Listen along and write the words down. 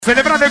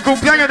Celebrando el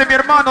cumpleaños de mi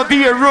hermano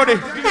DJ Rudy.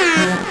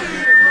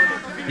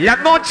 La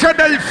noche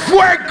del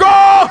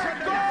fuego.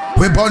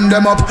 We burn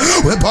them up,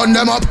 we burn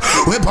them up,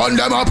 we burn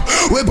them up,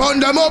 we burn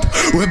them up,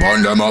 we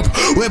burn them up,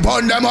 we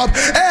burn them up.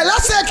 Hey, la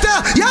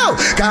sector, yo,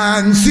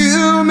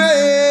 consuming.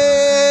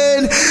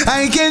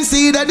 I can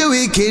see that the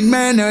wicked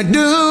men are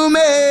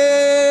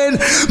dooming.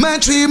 My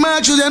tree,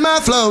 my children,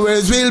 my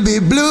flowers will be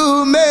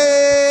blooming.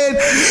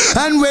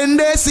 And when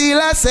they see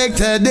la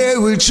sector, they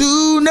will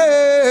tune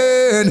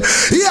in.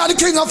 Yeah, the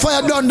king of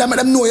fire done them, and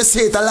them know you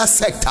say it, la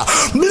sector.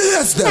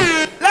 Bless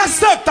them. La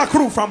sector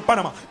crew from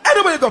Panama.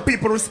 Anyway, the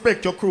people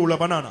respect your crew, la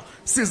banana.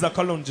 Sizzla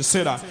Kalonji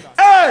say that.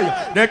 Hey,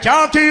 they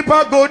can't keep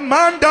a good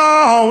man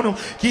down.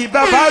 Keep the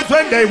vibes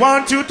when they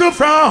want you to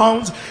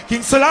frown.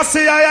 King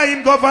Selassie, I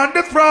him govern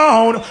the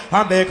throne,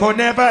 and they could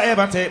never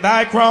ever take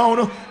thy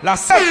crown. La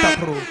sector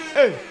crew.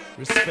 Hey,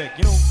 respect,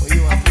 you know, for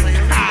you.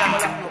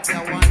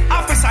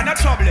 Officer, no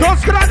trouble.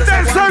 Dos grandes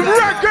del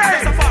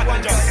reggae.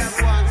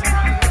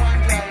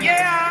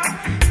 Yeah.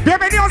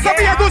 Bienvenidos a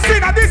Villa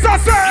Cocina, dice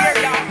así.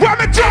 When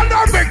me turn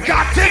down, we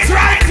got it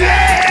right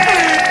here.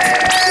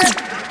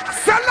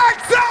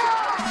 Selector.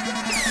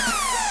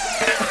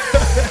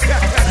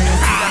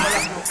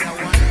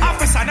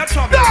 Officer, no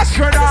trouble. That's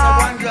right now.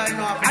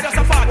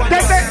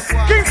 Desde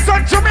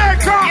Kingston,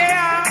 Jamaica.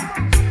 Yeah.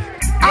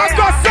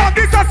 Augusta,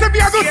 dice así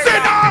Villa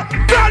Cocina.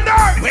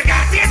 Thunder. We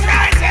got it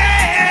right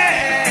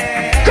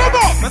here. Come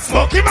on.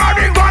 Smoking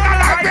marijuana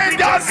like we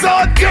just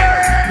so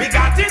good. We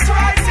got it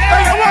right here.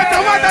 Hey,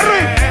 aguanta,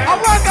 Ruiz.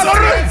 Aguántalo,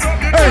 Ruiz.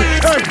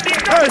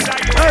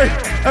 Hey,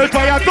 el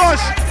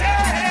payatosh.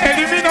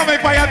 Elimíname el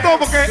payatosh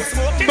porque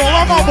no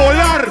vamos a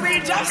volar.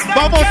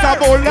 Vamos a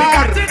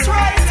volar.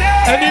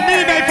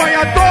 Elimina el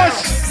payatosh.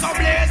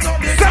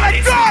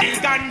 Selector.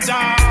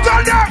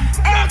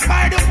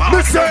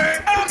 Listen.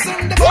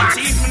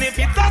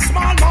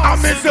 I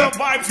miss the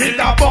vibes in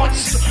the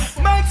bunch.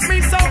 Makes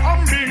me so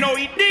hungry, no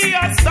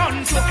idea,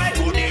 son.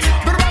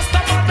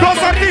 Dos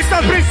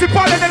artistas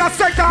principales de la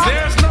secta.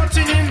 There's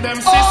nothing in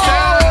them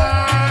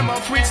system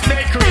of which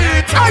they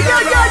create. Ay.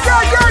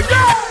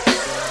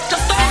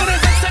 Just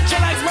organize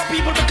centralize my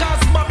people because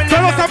Babylon. De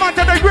los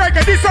amantes del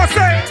reggae, dice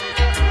así.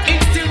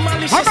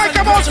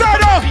 Jamaica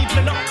Montero.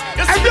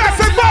 And yes,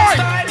 the boy.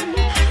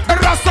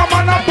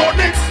 Rastaman and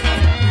Bonix.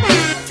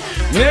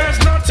 There's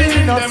nothing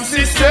in them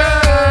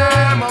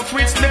system of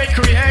which they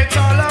create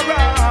all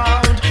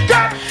around.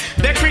 Yeah.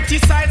 They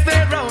criticize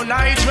their own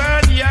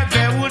children, yeah,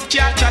 they would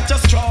catch at a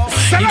straw. If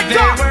they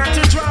were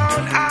to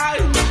drown,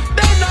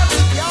 they're not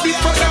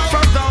different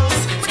from those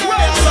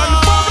squares and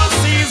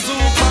Pharisees who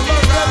come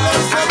around.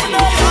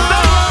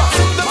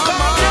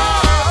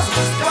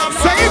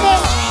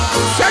 Seguimos.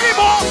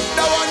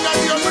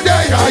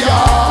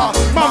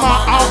 Mamá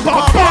and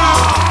papá.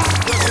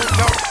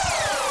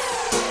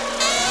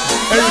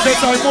 Usted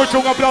sabe mucho,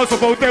 un aplauso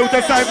para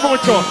usted sabe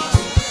mucho.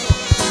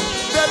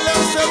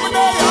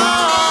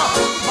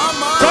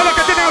 Todo lo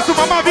que tiene a su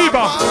mamá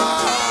viva.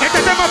 Este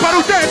tema para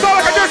usted, todo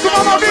lo que tiene a su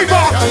mamá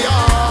viva.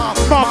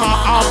 Mamá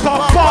and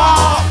papá.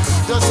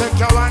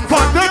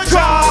 From the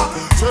top.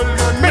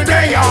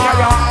 Medea.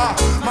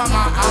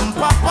 Mama and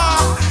papa.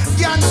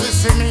 Yancy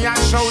see me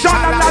and shout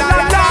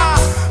Sha-la-la-la-la.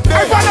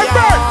 Everybody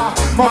bird.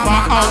 Mama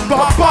and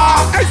papa.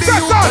 Hey,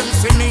 sister.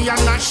 see me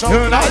and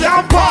shout La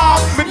lampa.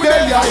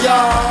 Medea.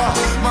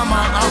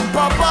 Mama and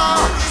papa.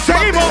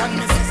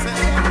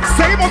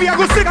 Seguimos, Villa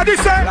Agustina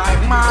dice.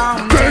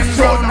 There's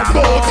on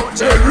about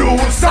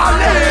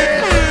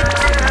Jerusalem.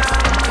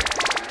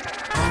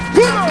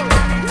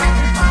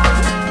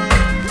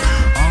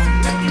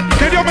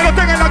 Que Dios me lo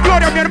tenga en la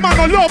gloria, mi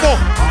hermano Lobo.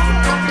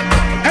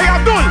 Hey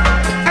Abdul,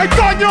 hey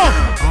Toño,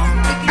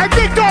 hey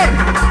Víctor.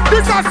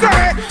 Dice así.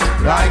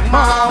 Like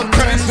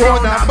mountains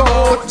round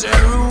about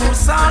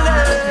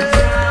Jerusalem.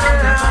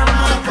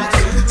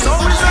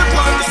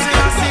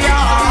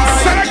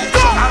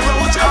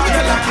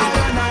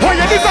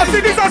 Oye, dice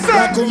así.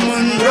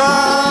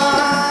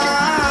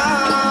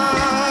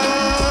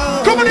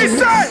 ¿Cómo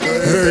dice?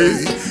 Hey,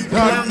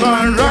 that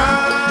man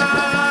ride.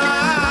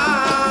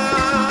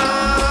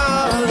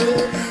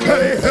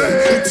 Hey,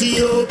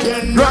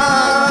 Ethiopian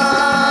ride.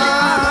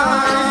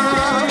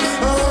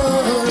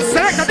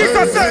 Selecta, dice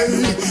así.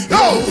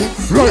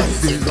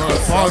 Rising up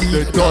from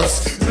the dust,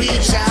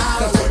 reach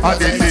out, A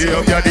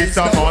Ethiopia dice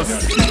a must.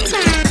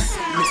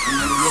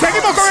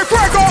 Seguimos con el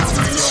fuego.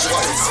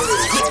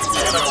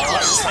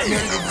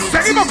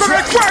 Seguimos con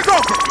el fuego.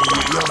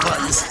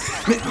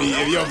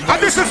 And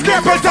this is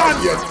Capleton.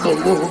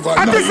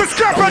 And this is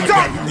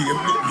Capleton.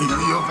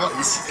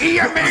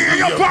 Hear me, hear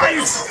your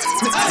voice.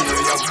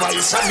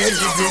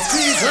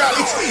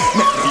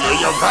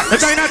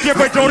 Esta es una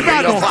tiempo de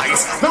Jordano.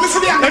 Esta es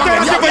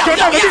una tiempo de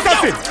Jordano. Dice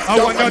así. I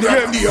want to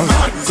hear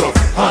hands up,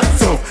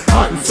 hands up,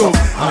 hands up,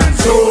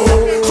 hands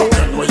up.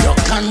 Something where you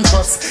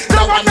conscious.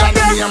 Now I'm not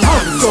name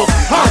hands up,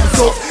 hands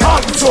up,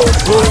 hands up,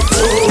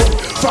 hands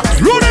up.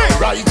 Rudy.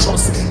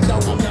 Righteous.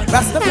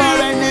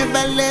 Rastafari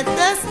never let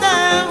us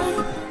down.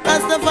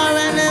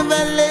 Rastafari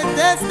never let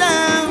us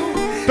down.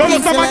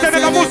 Vamos a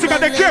mantener la música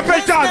de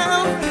Capleton.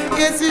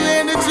 Yes, you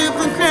ain't the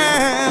triple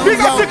crown. Big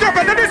up to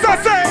Capleton, this I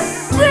say.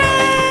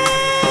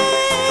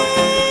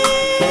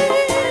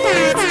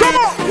 Come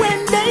on. When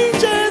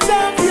dangers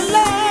of your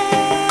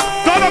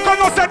life. Todos los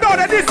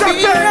conocedores, this I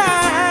say.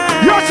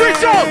 Yo,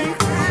 Chicho.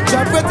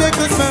 Jah protect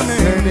us from the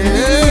enemy.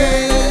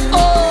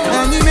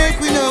 And you make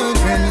we know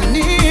when we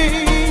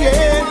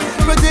need.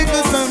 Protect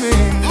us from the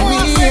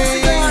enemy.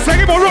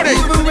 Seguimos, Ronnie.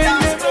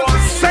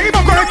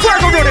 Seguimos con el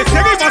juego, Ronnie.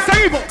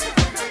 Seguimos.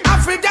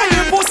 African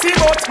you pussy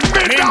but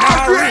me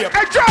not rape.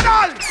 Hey,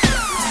 Jordan.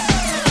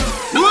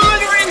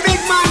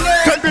 Big man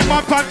there. Take big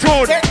man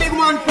control. Take big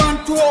man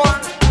control.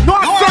 No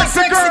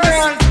sexy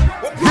girls.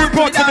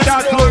 Report to the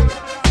dance floor.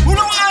 Who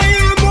know I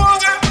hear more?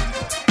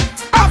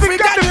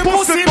 African the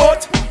pussy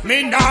but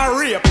me not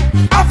rape.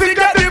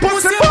 African the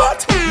pussy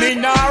but me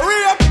not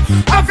rape.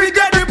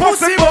 African the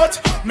pussy but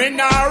me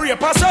not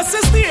rape. I just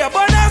stay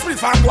but as we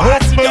find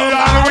what you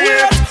not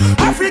rape.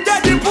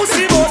 African the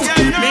pussy but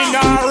me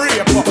not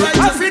rape.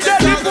 African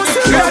the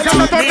pussy but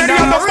me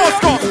not rape.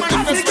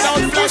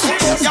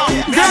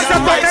 Gracias,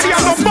 tontería,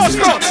 Don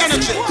Bosco.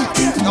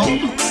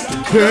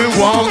 They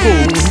want to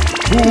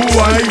who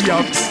I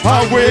am,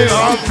 and where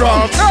I'm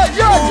from.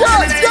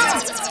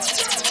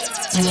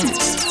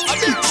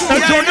 Hey,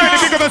 John Lenny,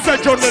 big up yourself,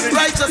 John Lenny.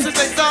 Righteousness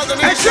is all the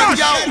Hey, Josh.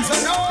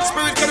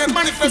 Spirit can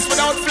manifest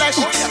without flesh.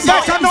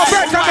 Better no.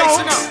 Check the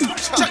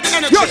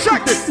energy. Yo,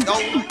 check this.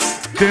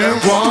 They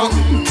want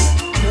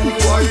Who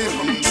I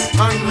am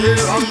and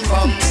where I'm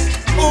from.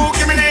 Oh,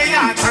 give me the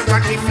yard and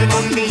got if you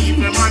don't leave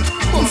me, man.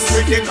 Bust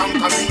with the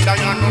conquering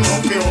lion, no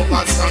no fear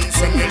overstand.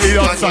 Send me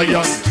the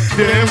Zion.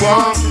 They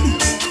want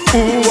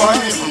who I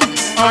am,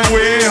 and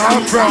where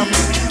I'm from.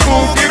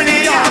 Oh, give me the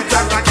yard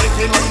and got if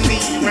you don't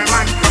leave me,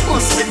 man.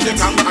 Bust with the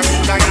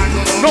conquering lion,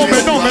 no No.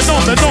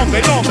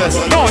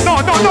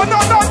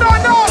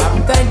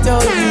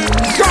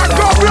 Shut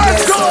up,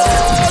 let's go.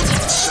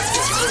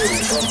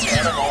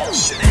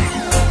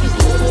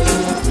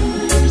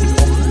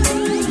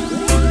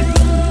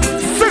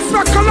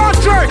 Sizzla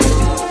Kalonji.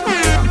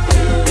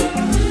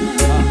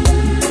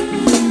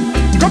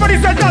 Come on,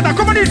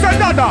 dice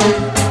nada.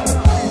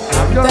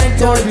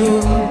 Thank you,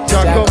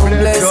 Jah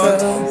bless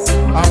us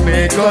and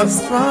make us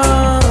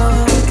strong.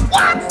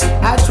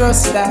 I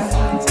trust that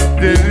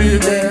the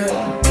leader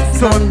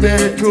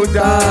Sunday to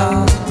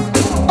dawn.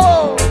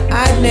 I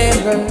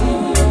never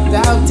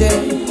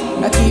doubted.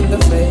 I keep the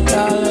faith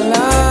all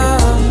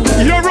along.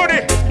 You're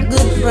ready.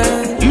 Good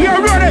friend,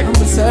 You're ready. I'm a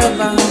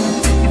servant.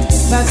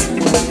 That's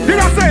Did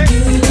I say?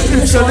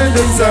 you shouldn't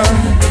deserve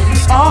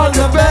all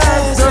the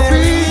best of me.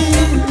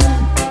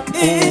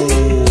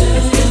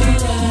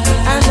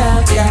 And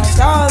I've got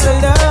all the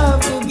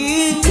love to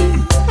give.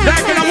 Ya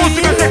que la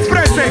música se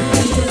exprese.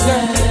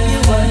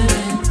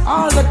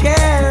 All the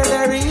care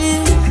there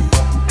is.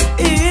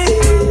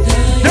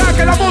 Ya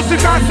que la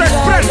música se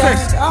exprese.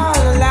 All the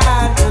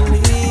light to live.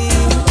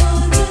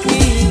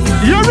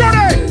 You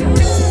ready?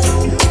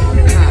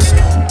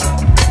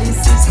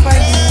 This is for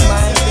you,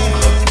 my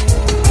baby.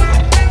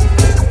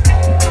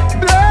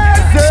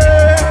 Blessed.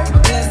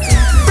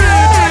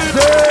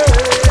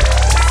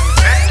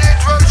 And it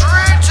was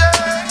written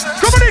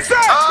Come on, he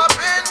say. up in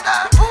the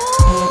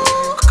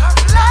book of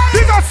life.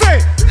 Did I say?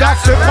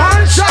 That's the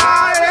one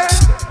shine.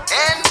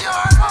 And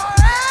you're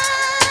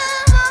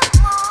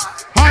forevermore.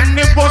 And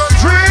it was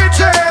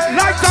treated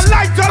like the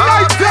light. The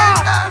book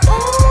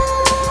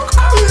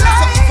of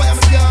life.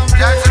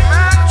 That's a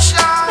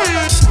mansion.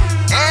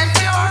 And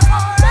you're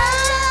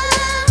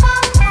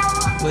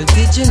forevermore. Well,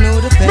 did you know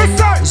the pen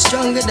Mister! is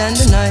stronger than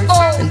the knife?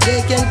 And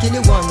they can kill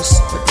you once,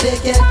 but they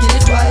can't kill you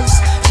twice.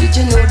 Did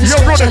you know the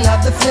You're destruction running. of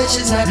the flesh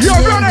is not the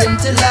You're running.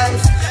 end into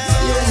life?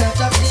 You're not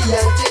of the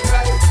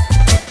Antichrist.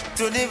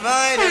 To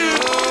divide and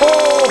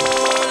rule.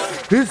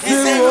 It's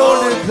the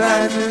only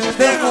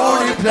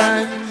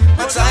plan.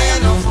 But I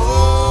am no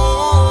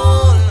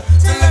fool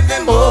to let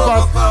them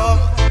overcome.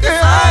 The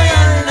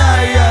iron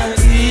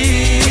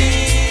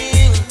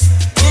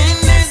in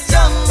this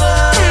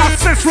jungle.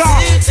 Sizzla.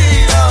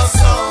 City of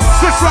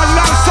sorrow. Sizzla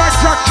alongside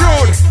Jack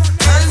June.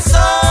 And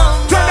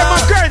some Tell them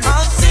again.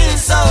 I've seen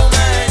so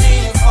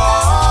many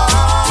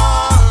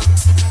fall,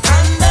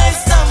 and they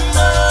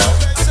stumble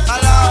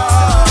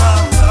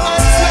along.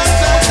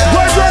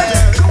 Wait.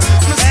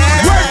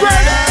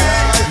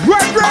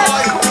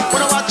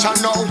 When I watch I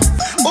know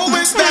who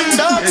is stand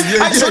up. I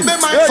should be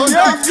mindful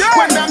of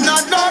when I'm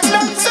not done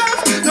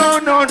themselves. No.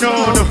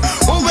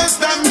 Who is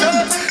stand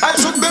up. I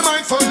should be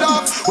mindful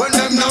of when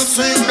them not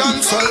sing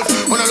themselves.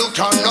 When I look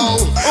I know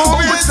who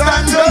is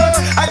stand up.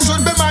 I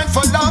should be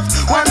mindful of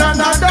when I'm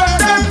not done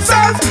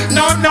themselves.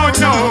 No.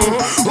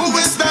 Who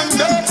is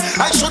stand up.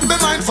 I should be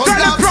mindful Tell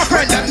them of prophet.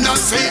 when them not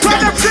sing Tell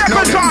them them.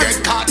 Now them Capleton.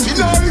 get caught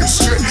in a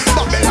history.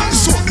 Babylon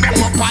soak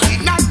them up all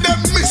in a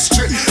them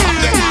mystery. Of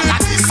them all at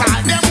this all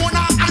them own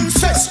a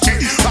ancestry.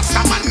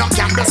 Rasta man no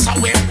can bless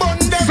away burn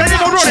them.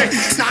 Seguimos, Ronnie.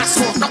 Nah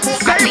smoke no coke.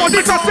 Seguimos,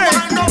 dice así.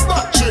 No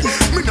battery.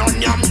 Me no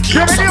nyam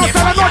Bienvenidos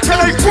a la noche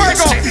del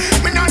fuego.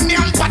 Me no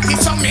nyam party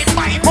so me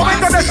buy.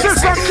 Momento de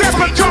Sizzla Kalonji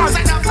Capleton.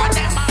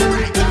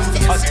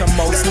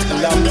 uttermost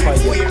love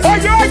for you. Oh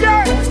yeah,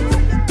 yeah.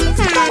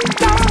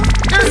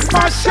 It's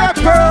my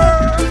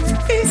shepherd.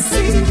 He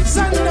sees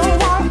and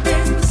knows all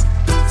things.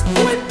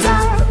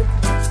 Without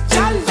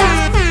your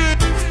love,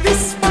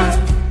 this world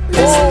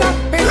is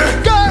nothing.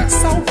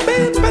 So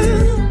people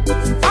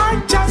are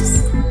just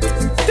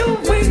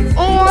doing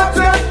what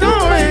they're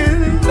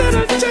doing.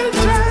 Little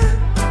children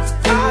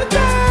are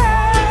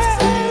there.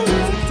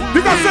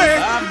 You can say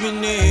I've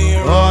been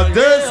here. oh,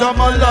 there's some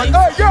life.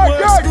 Hey, yeah,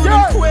 yeah,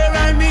 yeah. Where I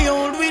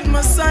behold with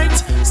my sight.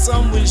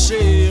 Some will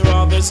share,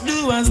 others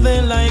do as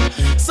they like.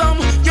 Some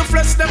you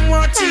flesh them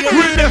want to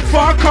with the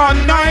fork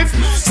and knife.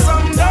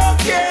 Some don't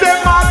care.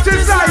 Them heart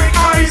is like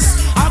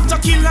ice. After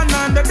killing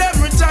another,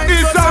 them return.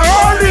 It's a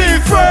holy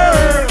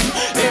firm.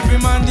 Every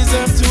man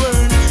deserves to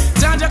earn.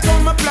 Jaja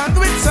come a plan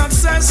with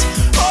success.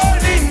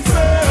 Holding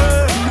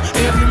firm.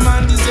 Every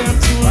man deserves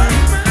to earn.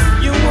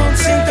 You won't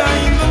think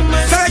I even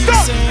mess you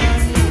say.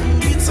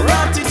 It's an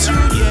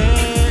attitude,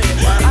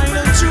 yeah. I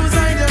don't choose,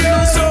 I don't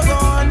lose, so go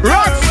on.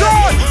 Rock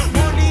song.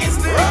 Money is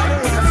the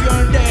order of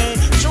your day.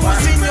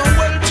 Choosing your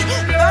wealth,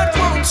 that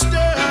won't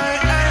stay.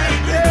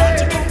 Want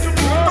to come to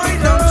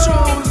find out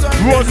chosen.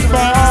 What's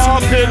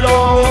my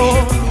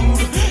pillow?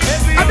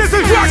 And this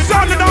is rock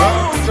song, you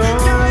know.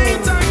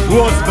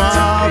 What's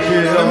my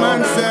pillow? The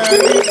man said,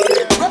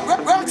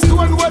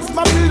 Rockstone was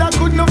my builder,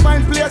 could not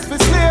find place for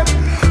sleep.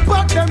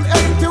 But them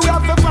empty, we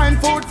have to find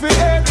food for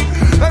eat.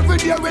 Every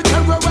day we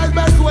terrorize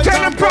by soul. Tell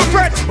them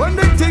prophet. When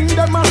they think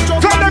them a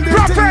struggle, Tell them they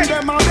prophet. think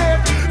them a bait.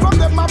 From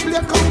them a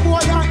play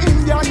cowboy and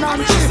Indian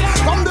and shit.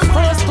 From the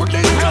first to the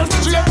last,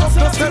 straight up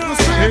the step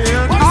straight.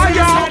 I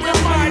am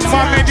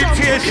my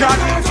meditation.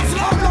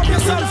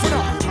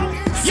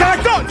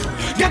 Second.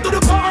 Get to the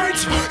point.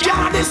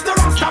 Yeah, this the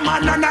Rasta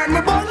man and I'm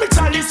about me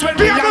chalice when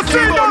Be we on are the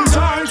scene, on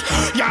times.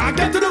 Yeah,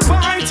 get to the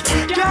point.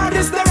 Yeah,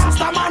 this the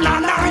Rasta man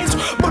and I'm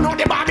but not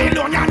the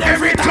Babylonian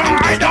every time.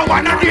 I don't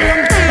wanna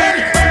hear.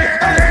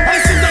 Hey,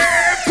 Sizzla.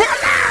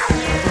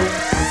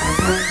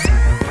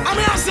 I'm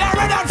here to say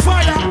red on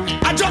fire.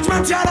 A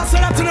judgment here that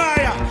said that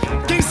tonight.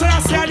 King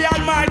Selassie the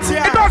Almighty.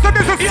 It also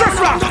this is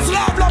Sizzla. Just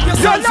love You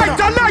yourself. like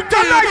that.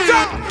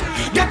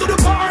 Get to the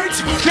point.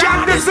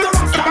 Yeah, this the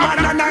Rasta man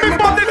and I'm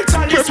about me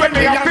chalice when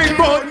we are big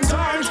bones.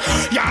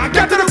 Yeah,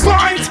 get to the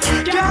point.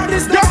 Yeah,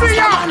 this the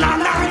Rasta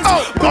man and I'm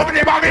but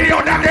the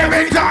Babylonian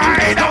every time.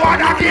 I don't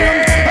wanna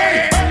hear.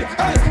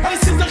 Hey,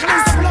 Sizzla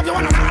Kalonji, love you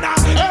one another.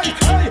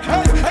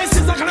 Hey,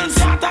 Sizzla Kalonji,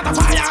 start the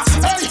fire.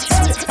 Hey,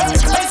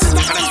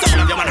 Sizzla Kalonji,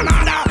 love you one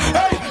another.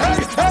 Hey,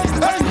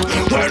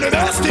 where the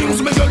best things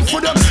me done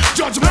for them.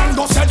 Judgment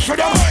go set for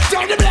them.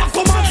 Tell the black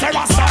woman say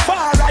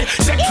Rastafari.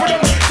 Check for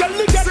them. Tell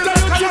the get the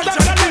youth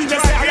that the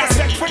ninja say I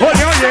check for them. Oh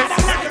yeah.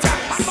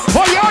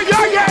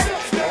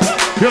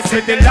 You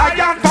see the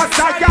lion for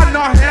Zion,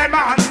 no him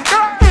man.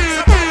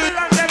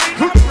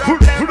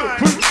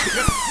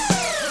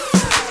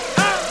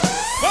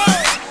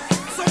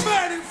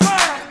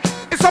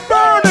 It's a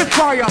burning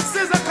fire.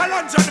 Sizzla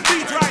Kalonji on the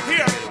beat right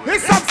here.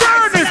 It's a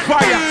burning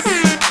fire.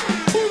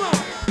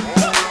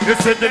 You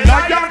see the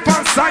lion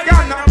for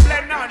Zion.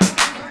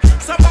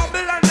 So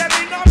Babylon, there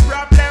be no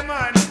problem,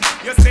 man.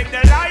 You see the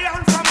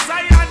lion from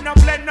Zion, no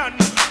blend none.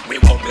 We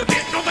won't be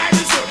beat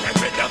nobody, so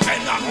we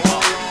depend on.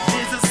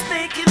 There's a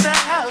snake in the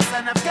house,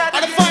 and I've got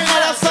And the final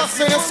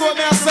assassin, that's what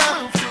me I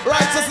say.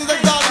 Righteousness is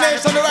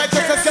exaltation, the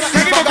righteousness cannot be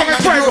Seguimos con el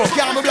forgotten. fuego.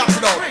 Can't be blocked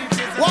out.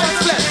 One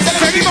flesh.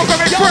 Seguimos con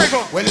el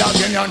fuego. Well,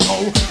 again, you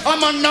know, I'm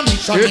on a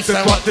mission. This is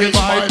what is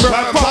my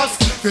purpose.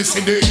 This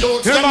is the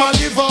youth, them a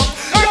live up.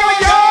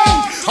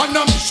 On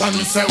a mission,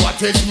 me say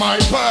what is my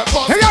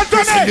purpose. Hey,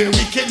 This is Anthony. the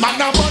wicked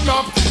man a burn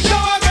up.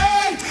 Now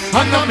again.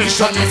 On a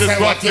mission, me say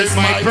what is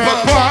my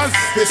purpose.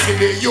 This is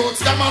the youth,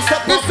 them a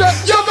step up.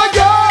 Young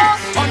again.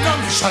 On a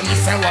mission, me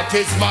say what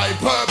is my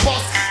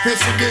purpose. This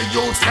is the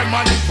youth, them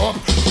a live up.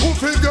 Who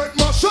fi get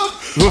mashed up?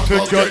 Who fi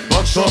get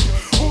mashed up?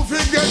 Who fi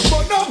get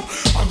burn up?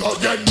 I go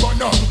get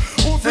burn up.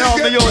 Who fi Hey,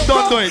 get yo, broke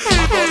don't up? do it. I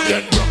go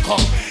get broke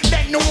up.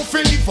 Then no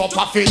fi live up, I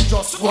fi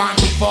just go and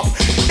live up.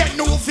 Then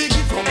no fi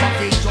give up, I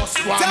fi just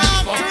go and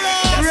live up.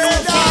 Then no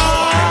fi go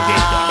and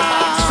get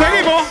done.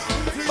 Seguimos.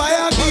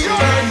 Fire keep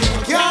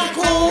can't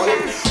cool,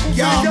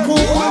 can't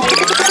cool,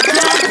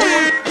 can't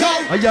cool.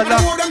 Ayala.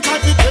 More than try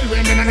to kill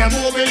women and the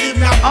more we live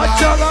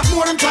longer.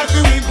 More than try to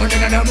win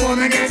women and the more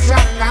we get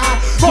stronger.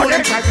 More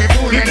than try to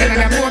fool women and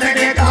the more we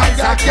get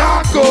wiser.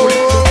 Can't cool.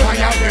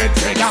 Fire red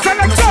trigger.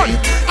 Selection.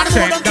 And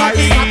more than try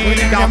to stop women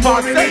and the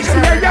more we live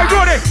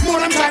longer. More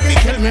than try to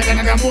kill women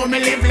and the more we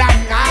live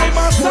longer.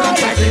 More than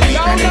try to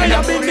win women and the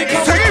more we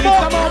get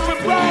Seguimos.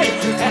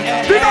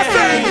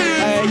 Dígase.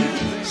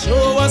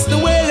 show us the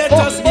way, let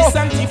us be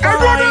sanctified.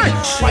 everybody.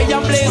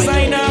 Fire blaze,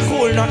 I know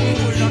cool nothing.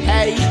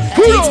 Hey,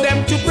 Pull teach up.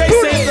 them to pray,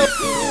 Pull say the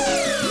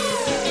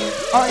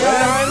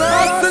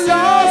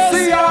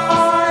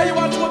I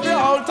want what the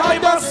whole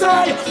time I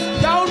say.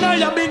 Down now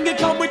you bring it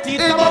come with it,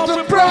 come out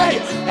to pray.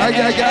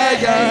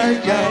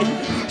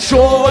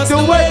 Show us the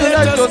way,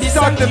 let us be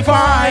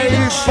sanctified.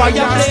 Fire,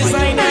 blaze,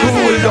 I know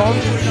cool down.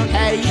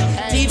 Hey,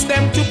 Teach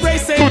them to pray,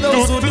 save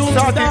those who do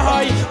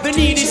die. The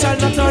needy shall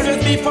not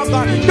always be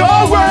forgotten.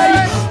 No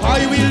way!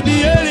 I will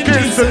be hailing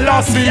Jesus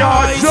last the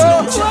eyes.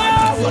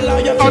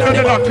 Under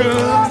the lock.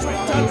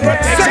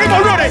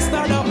 Seguimos, Rory.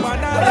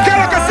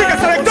 Quiero que siga,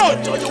 selector.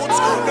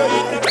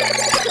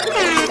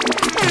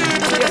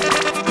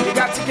 You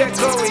got to get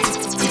going.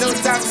 No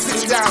time to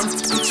sit down.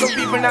 Some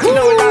people not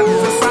know that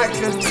it's a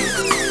cycle.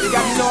 You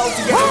got to know how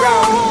to get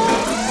around.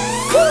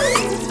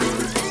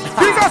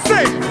 You got to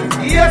say,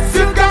 yes,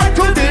 you got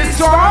to be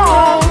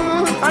strong.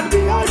 And be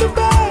all the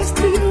best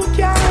you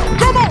can.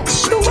 come on.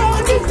 The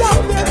world is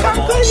out there,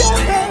 conquer your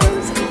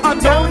hands. I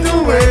know the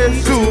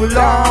way too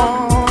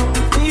long.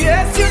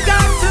 Yes, you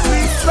got to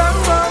be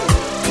strong.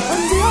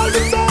 And be all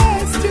the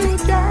best you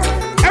can.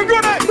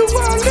 Everybody, The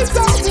world is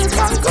out there,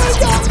 conquer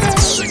your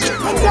hands.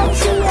 And that's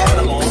the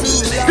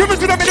way. give it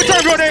to them in the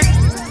time, Rory.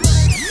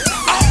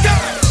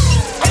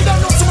 I don't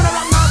know someone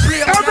around my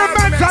brain.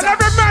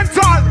 Every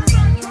mental.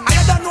 I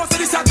don't know so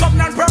this is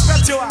covenant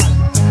perpetual.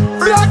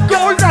 Black,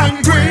 gold, and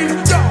green.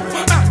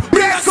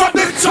 Blaze up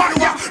the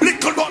fire,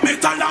 little but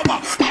metal lava.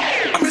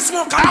 I'm a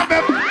smoker.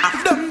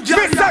 Them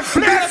just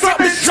blaze up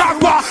the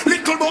shower,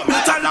 little but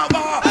metal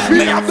lava.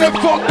 Me have them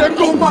fuck them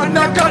woman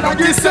and gonna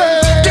get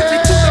say. Give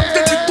it to them,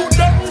 give it to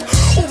them.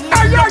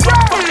 Ay, ay, ay.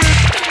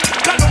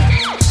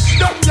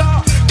 Them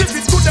yeah, give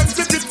it to them,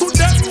 give it to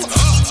them.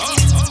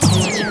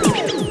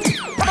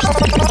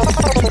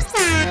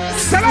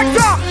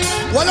 Selector.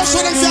 Well, I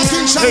show them say I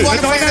think shot Hey, one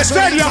esto of es en the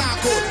serio.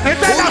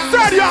 Esto es en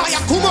serio.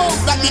 Come on,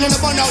 that mean in the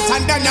burn out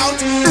and then out.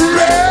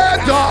 Red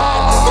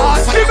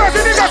Dot.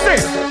 Dígase.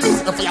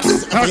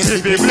 I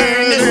keep it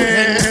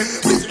burning.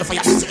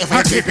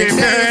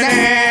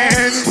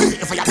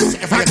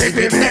 I keep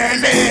it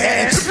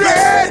burning.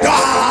 Red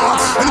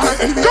Dot.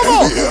 Come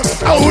on.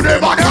 Who the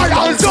back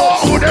and so?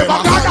 Who the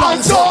back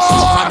and so?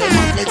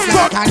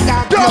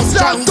 Just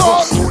so.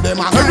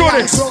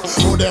 Everybody.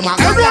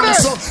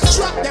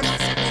 Trap them.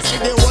 See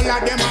the whole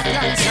of them are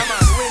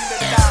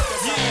plans.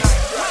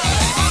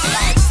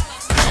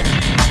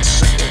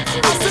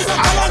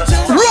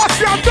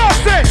 Rusty and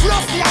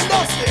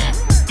Dusty.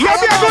 Yeah,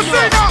 me a go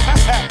say now.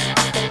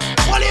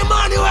 Holy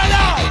Emmanuel,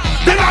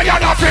 The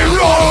lion of the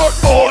road,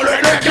 all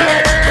in the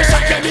game.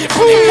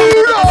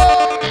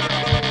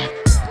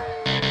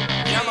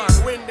 yeah man,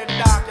 win the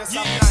darkest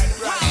of night,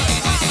 bright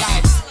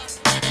light.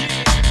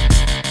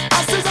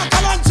 Sizzla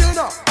Kalonji, you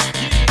know.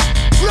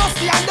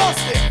 Rusty and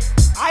Dusty.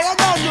 I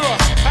don't know.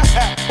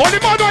 Only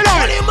Manuel.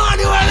 Holy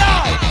Emmanuel,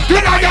 The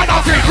lion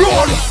of the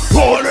road,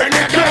 all in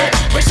the game.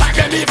 we shot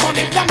them even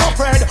if they're not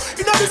afraid.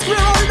 You know the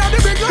square or you know the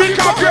big Big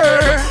up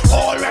here.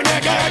 all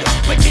renegade.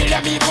 We kill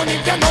them even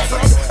if they're not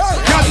afraid.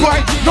 That's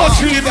why no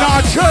team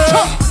not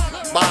sure.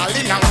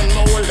 Balling and when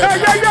my hold them.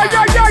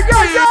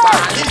 Yeah.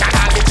 Balling and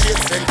all the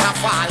chase center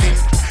falling.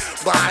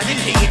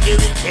 Balling, the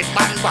wicked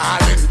man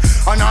balling.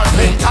 And all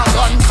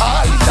Pentagon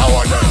calling down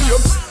on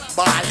them.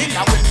 Balling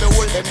and when me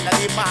hold them in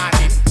the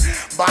morning.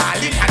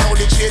 Balling and all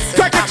the chase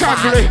Take center a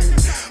chance, falling.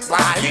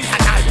 Balling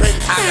and all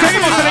Pentagon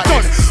Seguimos, selector.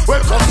 calling.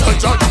 Welcome to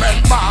Judgment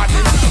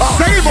Morning.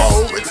 Seguimos.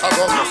 Oh, it's a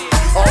go.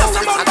 Oh, it's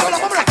a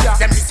go.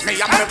 Them miss me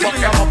and me fuck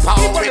them up.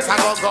 Oh, it's a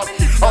go.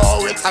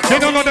 Oh, it's a go.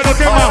 Viene uno de los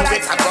temas.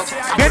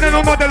 Viene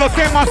uno de los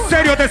temas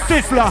serios de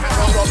Sizzla.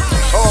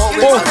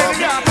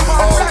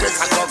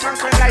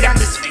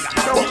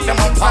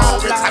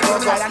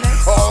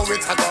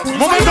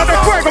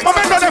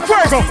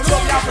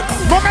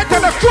 Momento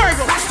de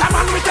fuego.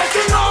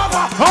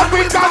 And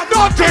we got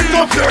nothing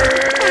to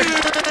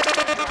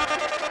say.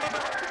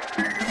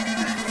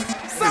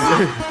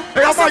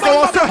 Hey, I'm like,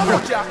 what's up?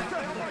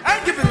 I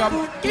ain't giving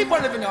up. Keep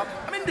on living up.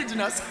 I'm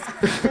indigenous.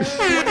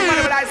 Hey,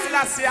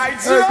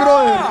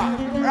 brother.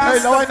 Hey,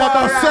 la vaina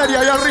está seria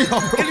ahí arriba,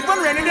 bro. The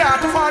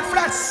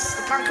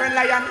conquering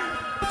lion.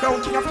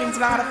 Crown king of kings,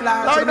 lord of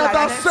lords. La vaina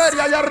está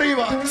seria ahí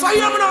arriba. So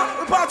you know,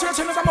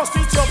 repatriation is a must to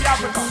Ethiopia,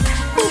 Africa.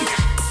 Boom.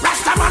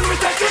 Rastaman, we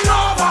taking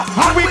over.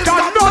 And we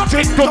got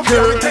nothing to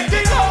fear. We say.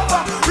 taking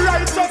over.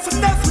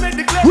 Righteousness, we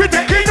declare. We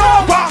taking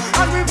over.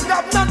 And we've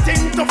got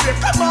nothing to fear.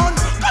 Come on.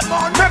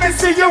 Let me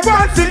see you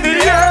once in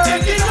the We're air.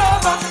 taking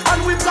over.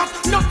 And we've got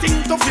nothing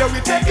to fear.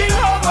 We're taking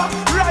over.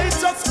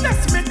 Righteousness,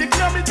 we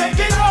declare. We're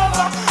taking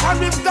over. And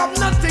we've got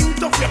nothing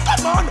to fear.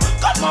 Come on.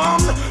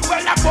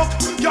 Well, I book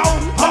yo.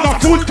 On a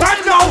full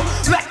time now.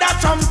 Let that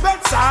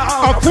trumpet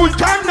sound. A full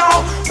time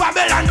now.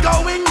 Babylon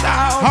going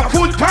down. A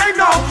full time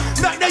now.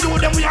 Let the youth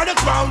them we are the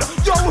ground.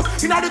 Yo,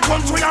 in the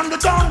country and the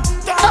town.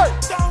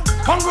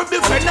 Hungry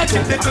before they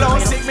keep the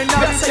clothes. Sing me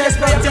now. Yes,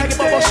 but I take a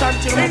bubble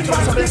shanty.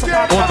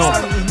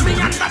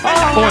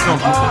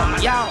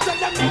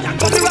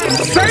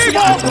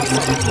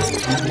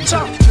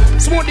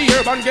 Smooth the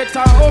herb and get a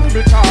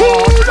humble talk.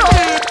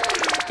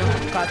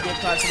 God, they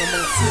call some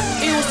months.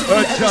 He used to be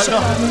the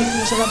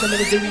of the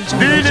region.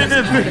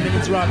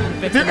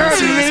 The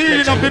early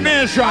leading of the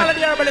nation. All of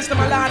the herbalists, them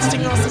a large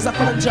thing. Sizzla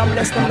Kalonji job,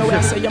 bless them. Now we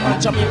are say, yeah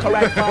man, Jamaica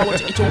right forward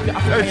to Ethiopia,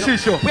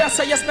 Africa. We are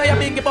say, yes, now you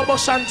big give bubble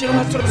shanty. Yo,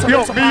 me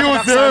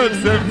use the herbs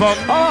for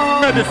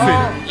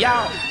medicine.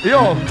 Yeah.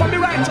 Yo, From the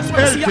righteous,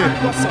 we see you.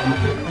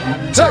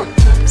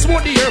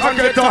 Smoke the air and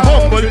get a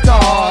humble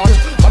thought.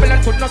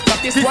 Babylon could not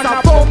stop this one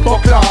a bumbo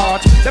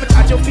clot. Them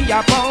charge you for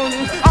your pound,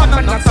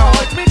 I'm not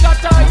salt. We got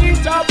to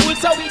eat up,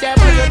 so we them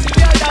bring it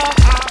together.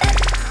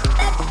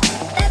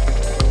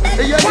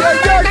 Yeah.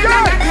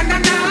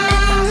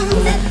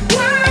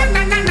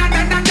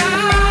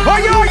 Oh,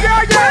 yeah.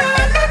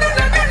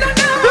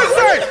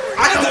 Listen.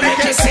 I don't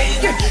make you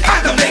sing,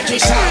 I don't make you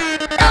shout.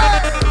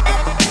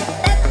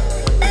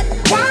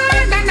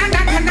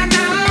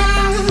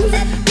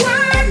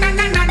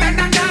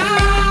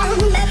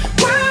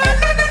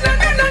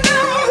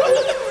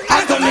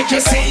 I gon' make you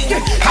sing,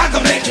 I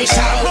gon' make you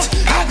shout,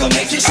 I gon'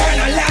 make you shine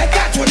a light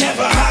that will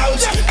never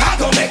out. I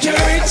gon' make you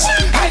rich,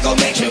 I gon'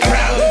 make you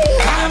proud.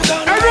 I'm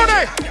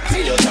gonna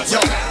feel you touch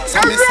your mouth. So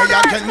me say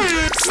again,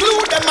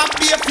 slew them up,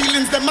 their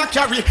feelings them a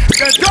carry.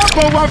 The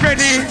double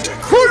already.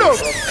 Pull up.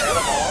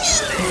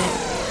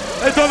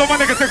 Es todos los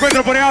manes que se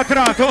encuentran por ahí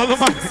atrás, todos los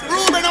manes.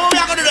 Ruben, no me voy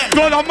a go to them.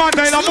 Todos los manes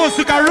de la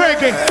música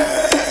reggae.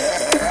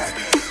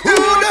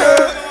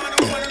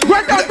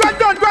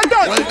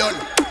 Well done.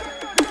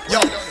 Yo,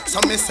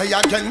 so me say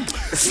again,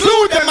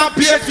 slew them up,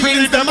 their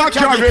feelings them a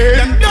carry.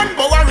 Them done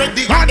but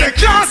already, and they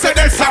can't say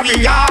they sorry,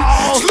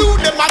 y'all. Slew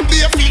them up,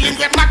 their feelings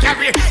them a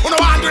carry. You know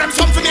I do them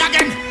something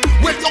again.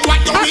 Well, you what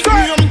you with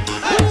me?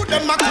 Who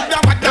them a coulda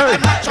what them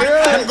a try?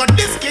 Them got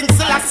this king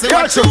Selassie,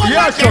 what you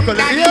want them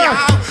done?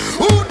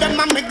 Who them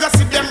a me go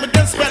see them with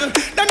the spell?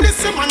 Them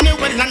this money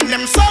well and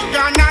them so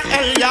gonna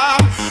hell,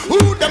 y'all.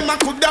 Who them a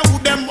coulda, who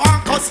them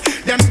want us?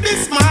 Them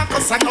this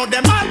Marcus, I know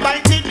them all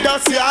bite it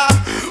dust, yeah.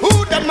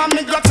 Who them a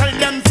me go tell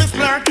them fist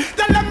flirt?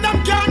 Tell them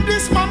can't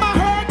this mama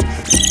hurt.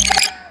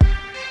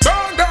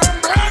 Burn them.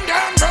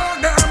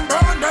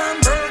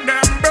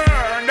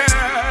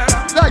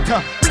 Lighter.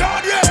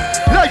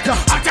 Lighter.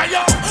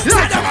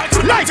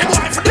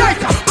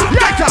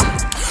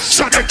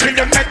 Shot them, kill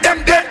them, make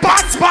them dead,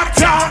 spot,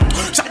 yeah.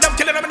 Shot them,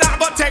 kill them,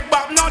 but take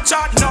back, no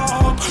chat,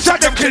 no.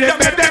 Shot them, kill them,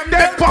 make them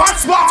dead,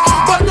 spot.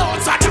 But no,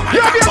 shot them, I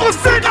can't go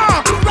see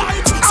now.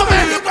 Right, so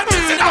when you when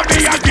you see now,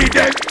 me a give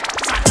them.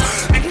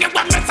 And you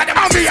when me say them,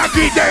 me a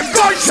give them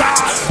gunshot.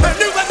 And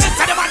you when me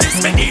say them,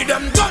 me give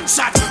them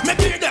gunshot. Me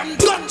give them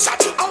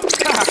gunshot.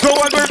 So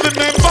what was the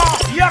member?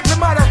 Yeah, the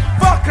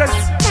motherfuckers.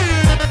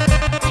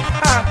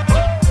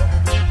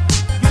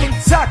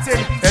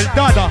 El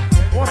Dada.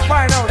 We'll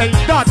find out. El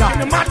Dada.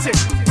 Cinematic.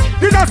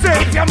 Did I say?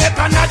 If you make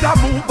another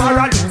move or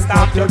a lose,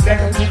 stop your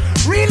dead.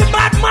 Really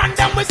bad man,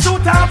 then we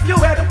suit off your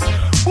head.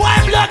 Boy,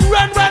 blood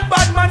run,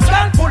 bad man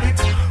can't pull it.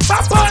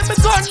 Pop on the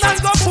gun and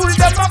go pull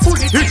them a pull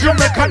it. If you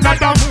make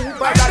another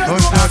move or a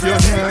lose, stop your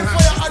head.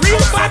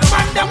 Real bad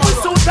man, then we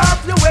suit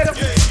off your head.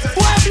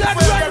 Boy, blood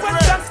run,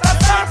 gangsta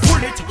can't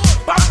pull it.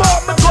 Pop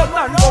on the gun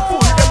and go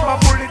pull them a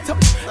pull it.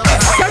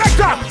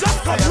 Selector. Just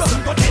come run,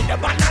 go take the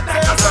banana.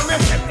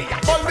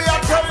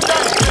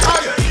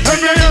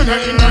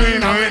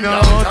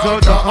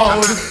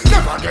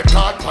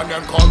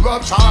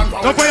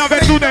 No puede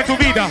haber duda en tu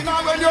vida.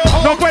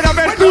 No puede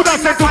haber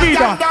dudas en tu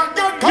vida.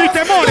 Ni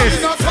temores.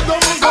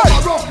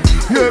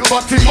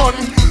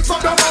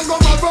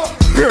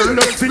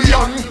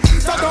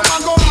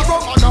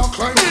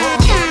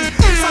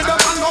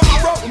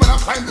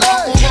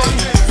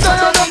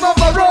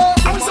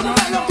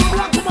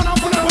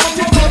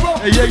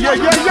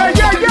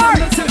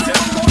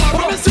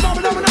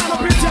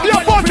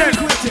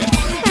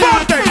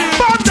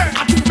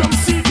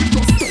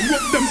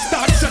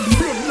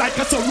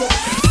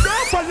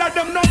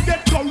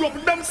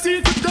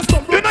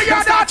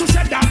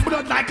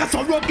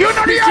 You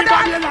know the other.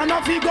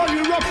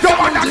 Come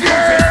on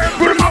again.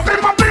 Put him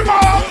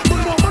up.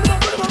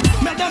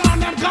 Make them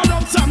and them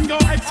corrupt and go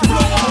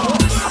explode.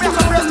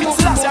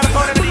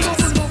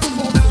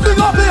 Big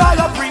up the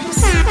higher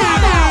priest.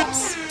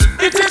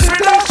 It is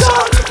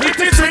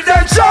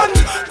redemption.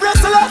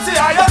 Praise the Lord, say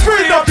I have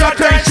freed up your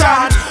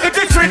tension. It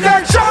is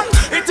redemption.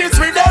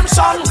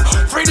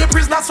 Free the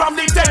prisoners from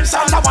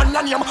detention. I want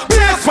your name.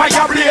 Blaze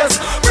fire blaze.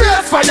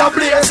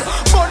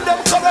 Burn them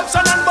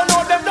corruption and burn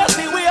all them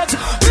dirty ways.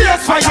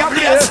 Blaze fire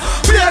blaze.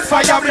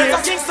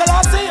 I think the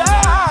Lord say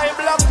I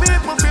black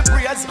people be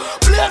praised.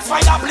 Blaze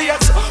fire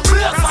blaze.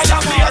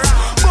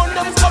 Burn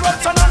them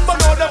corruption and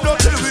burn all them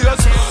dirty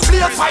ways.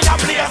 Blaze fire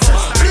blaze.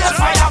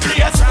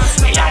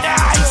 Yeah, the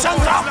eyes and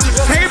drop.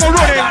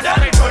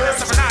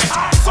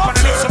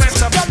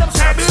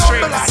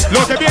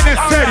 Lo que viene es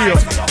serio.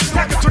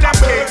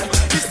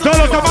 Todos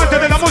los amantes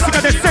de la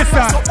música de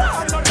César.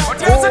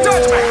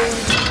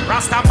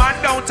 Rasta man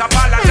don't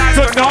apologize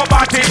to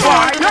nobody,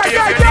 boy.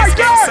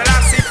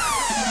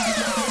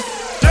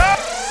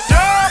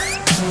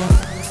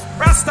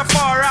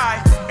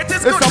 Rastafari. It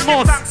is good to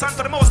give thanks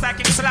unto the Most High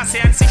King Selassie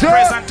and sing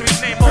praise unto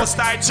his name Most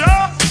High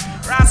Joe.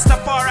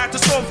 Rastafari to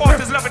show forth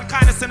his loving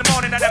kindness in the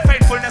morning and the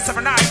faithfulness of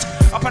the night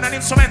upon an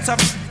instrument of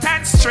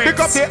 10 strings. Pick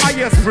up the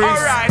highest praise.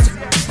 Alright,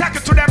 take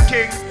it to them,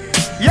 King.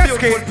 Yes,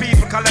 beautiful King.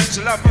 people,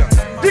 Kalonji love you.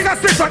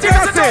 Dígase.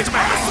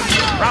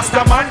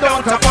 Rasta man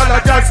don't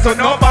apologize to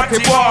nobody,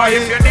 boy.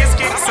 If you're this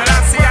King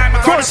Selassie, I'm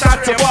a gonna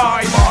shot you,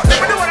 boy. Let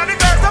me do one of the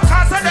girls, of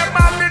course, and them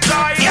man me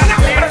joy. Yeah,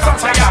 I'm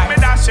me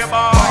dash you,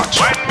 boy.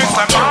 When me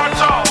say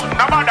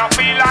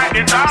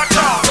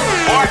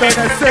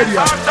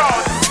seria.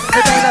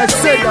 Esta vaina es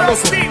seria, loco.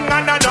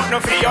 Esta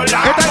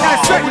vaina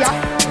es seria.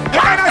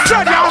 Esta vaina es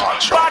seria.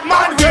 Bad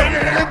man will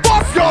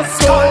Bust your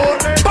soul.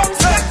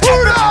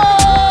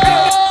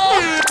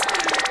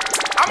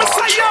 I'm a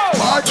say yo.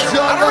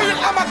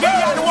 I'm a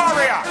gay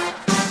warrior.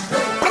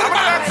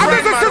 And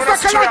this is Sizzla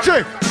Kalonji.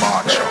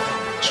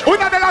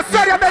 Una de las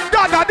series del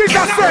Ghana, dice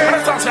así.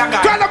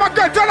 Tell him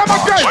again, tell him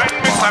again. When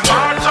Mr.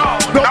 Marto,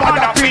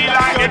 nobody feel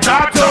like it's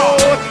hard to.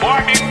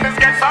 More business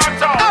gets hard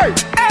to. Hey.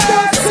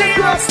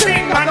 Serious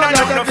thing, and I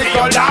don't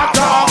feel like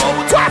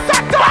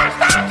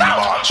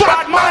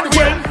bad man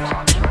will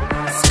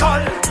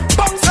skull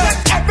bounce like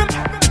every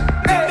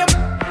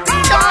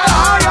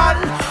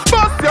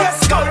Bust your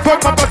skull.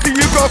 Fuck my pussy,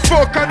 you go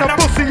fuck, and a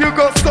pussy, you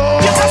go so.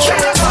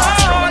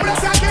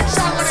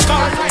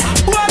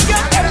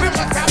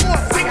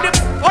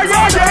 Oh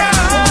yeah, yeah.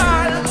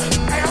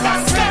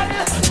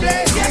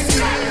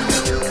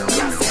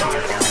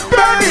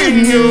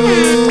 Burning you,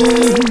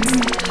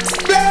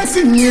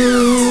 blessing you,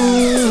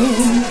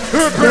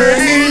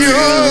 burning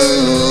you.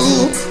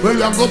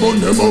 Well, I'm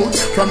going to move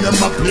from the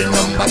play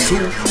number 2.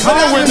 I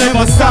will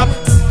never stop.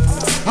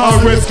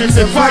 Always keep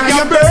the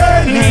fire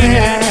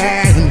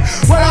burning.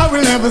 Well, I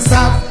will never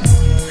stop.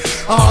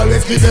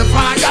 Always keep the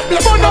fire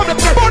burning. Burn up,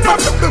 burn up,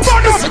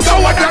 burn up.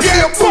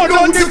 Burn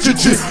up the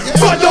chichi,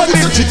 burn up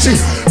the chichi.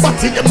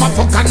 But in the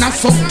motherfucker not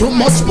suck too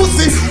much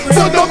pussy.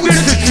 Burn up the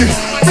chichi,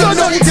 Burn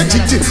up the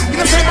chichi. You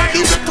know say I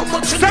eat too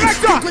much.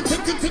 Selector.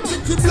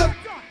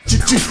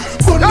 Chichi,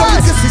 burn up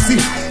the sissy.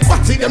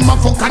 But in the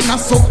motherfucker not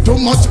suck too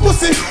much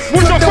pussy.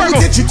 Mucho fuego,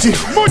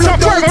 mucho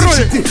fuego,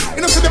 Rudy.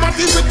 You know say them a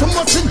deal with too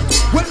much.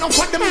 Well, now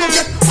for them no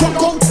get cock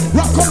out,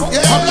 rock out,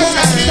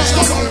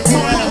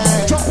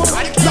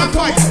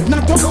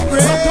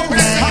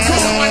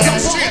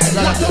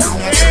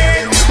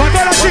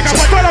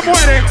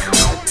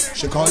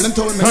 She called and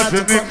told me not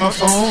to cut my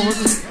phone.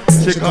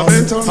 She called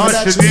and told me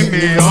that she need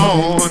me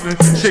on.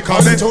 She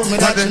called and told me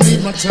that she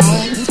need my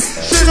tone.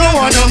 She don't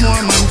want no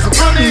more man to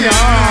cut me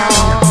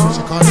on.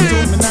 She called and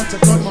told me not to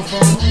cut my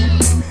phone.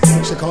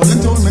 She called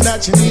and told me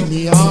that she need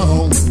me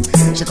on.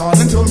 She called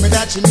and told me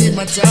that she need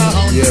my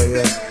tone.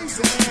 Yeah.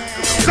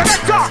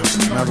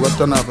 I've got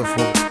turn off the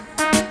phone.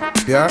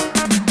 Yeah.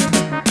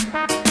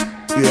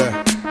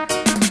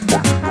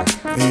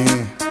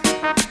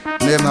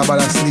 Name not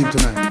bad sleep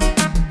tonight.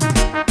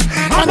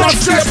 I'm not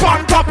straight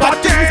on top of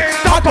things.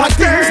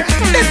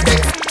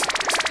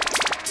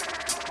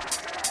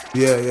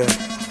 Yeah.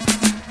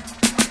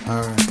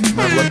 Alright.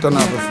 I've got turn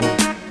off the phone.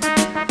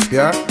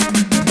 Yeah.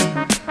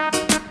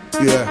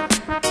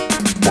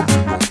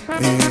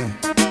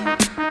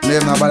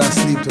 Name not bad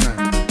sleep tonight.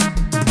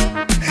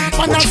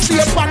 I'm not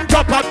straight on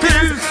top of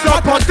things.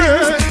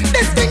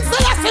 These things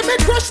that I say me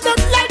crush them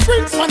like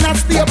rings. Man, I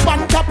stay up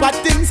on top of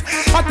things,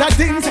 other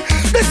things.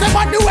 This is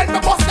one new when me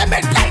bust them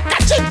head like a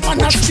chip.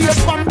 Man, I stay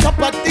up on top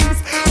of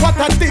things, what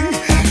a thing.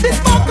 This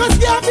Marcus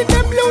Garvey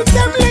them lose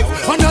them legs.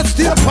 Man, I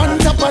stay up on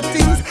top of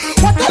things,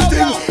 what a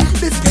thing.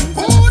 This thing,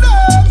 hold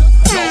on.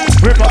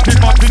 We're party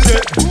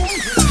today.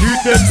 You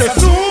take the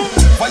zoom.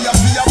 Fire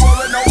fire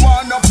boy no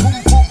wanna boom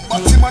boom,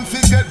 but the man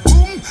forget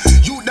boom.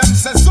 You them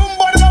say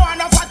somebody no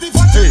wanna fatty. Who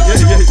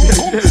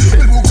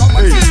come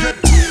and forget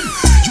boom?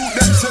 You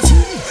them say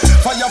zoom.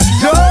 Fire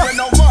fire boy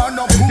no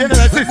wanna boom. Who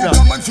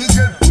come and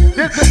forget boom?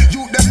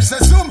 You them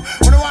say zoom.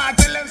 Who no wanna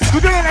tell them?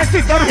 You doing that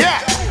sister? Yeah,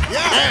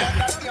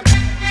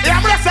 I'm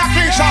gonna start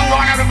King Song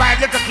on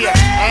everybody, get the kid.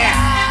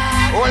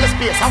 Yeah, all the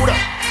space, hold up.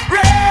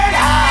 Red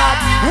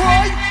hot,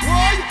 boy.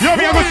 Yo,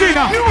 mi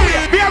Agostina.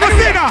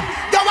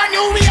 Yo, I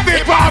knew we have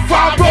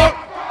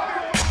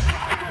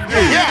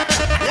Yeah.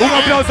 Un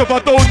aplauso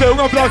para todos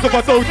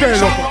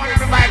ustedes, loco.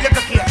 everybody, get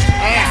the kid.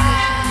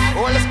 Yeah,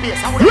 all the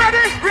space, hold up.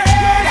 Ready?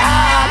 Red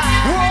hot,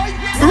 boy.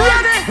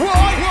 Ready?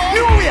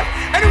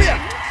 Anyway.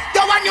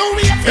 Yo, I knew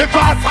we have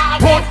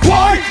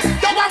Boy.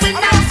 Yo, I win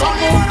now, so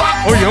move back.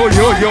 Oye. Yo,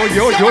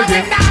 I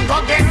win now,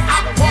 go get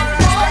up, boy.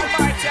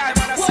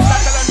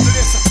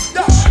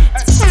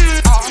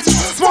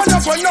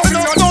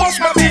 No,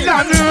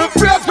 Babylon.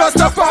 Praise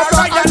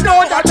Rastafari, I know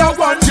that I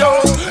want you.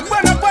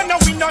 When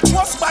we not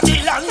trust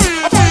Babylon,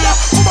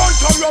 about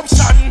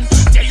corruption,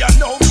 tell you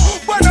know.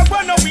 When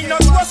we not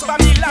trust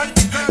Babylon,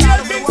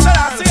 Calvin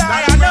Selassie,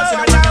 I know.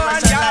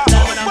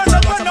 When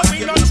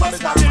we not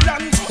trust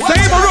Babylon.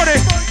 Seguimos, Rudy.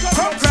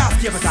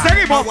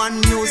 Seguimos.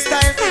 One new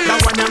style, that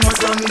one I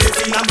must run this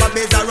in a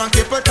Babes around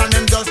Capleton and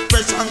them just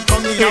fresh and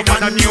coming.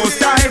 One new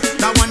style,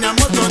 that one I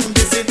must run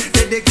this in.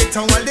 Dedicate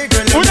on all the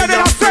girls. Una de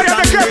las series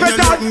de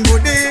Capleton.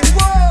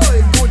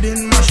 Good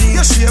in machine.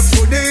 You shape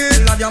good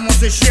in. Lad, you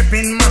must be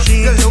shaping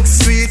machine. You look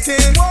sweet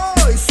in.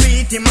 Boy,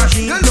 sweet in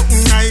machine. You look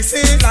nice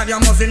in. Lad, you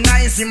must be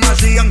nice in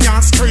machine. You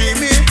can't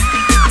scream it.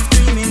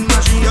 Screaming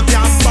machine. You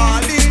can't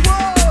ball it.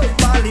 Boy,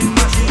 balling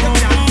machine. You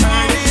can't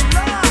turn it.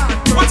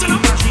 What's in the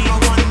machine?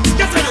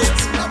 Get it.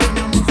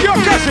 Yo,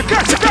 catch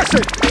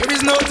it. There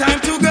is no time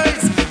to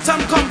guys.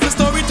 Some come to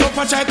story talk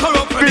and try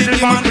corrupt for the Building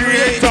human man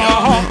creator.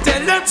 creator.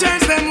 Tell them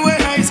change them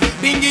ways.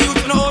 Being you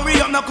to no hurry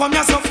up, now come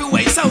yourself you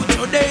waste out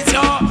your days,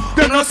 yo.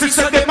 Them no see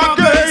say them a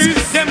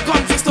gays. Them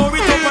come to story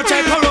talk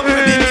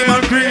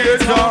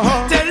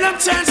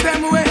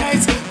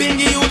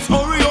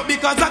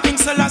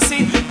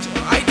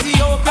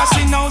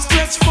now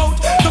stretch out.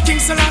 The King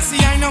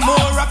Selassie, I no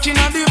more rocking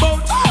on the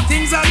boat.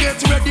 Things are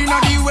get ready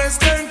on the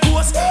western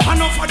coast.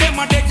 Enough of them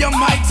are dead, you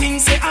might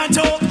think say a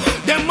joke.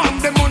 Them have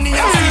the money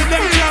and see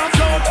them can't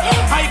float.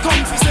 I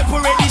come to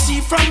separate the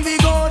sheep from the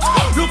goat.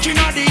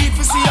 Looking at the if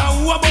you see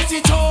who about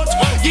it out.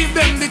 Give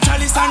them the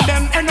chalice and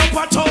them end up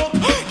a top.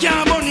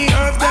 Can't bunny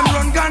earth, them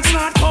run guns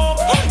not cope.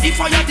 If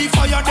I the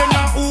fire, then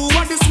now who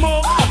want the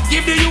smoke?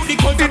 Give the youth the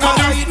culture,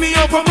 cause eat me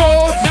up a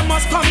road. Them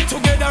must come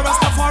together,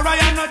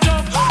 Rastafari and no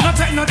joke. No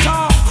take no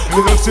talk.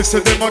 You know, sister,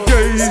 them are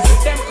gays.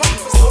 Them come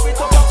to stop it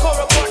up and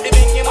corrupt what the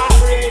big man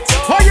creates.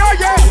 Oh, yeah,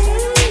 yeah.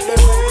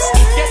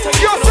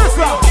 Your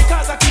sister.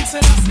 Because I keep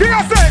saying,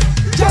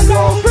 Your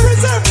love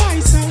preserve my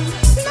soul.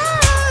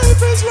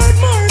 Life is worth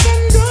more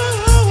than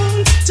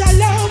gold. Your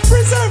love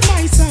preserve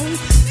my soul.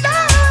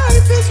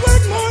 Life is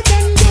worth more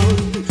than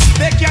gold.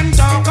 They can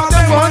talk all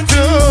they want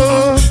to.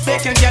 They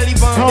can yell if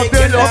they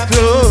can love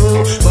to.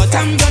 But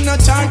I'm gonna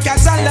chant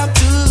cause I love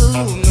to.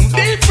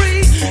 Be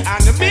free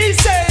and be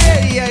safe.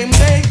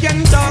 They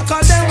can talk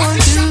all they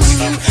want to.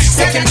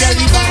 They can yell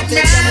if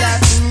they can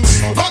love to.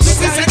 But this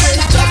is a great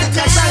chant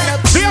cause I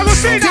love to.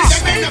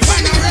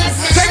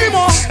 Say him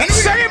more.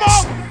 Say him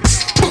more.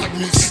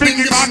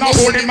 Biggie man, I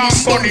hold him and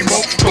burn him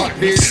up. But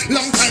this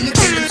long time you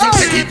tell him to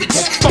keep it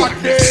up. But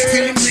this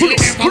till him really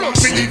never want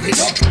to leave it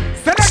up.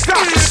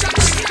 Selector.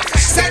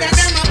 Say that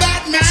them a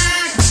bad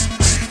man.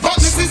 But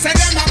this is say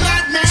them a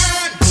bad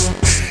man.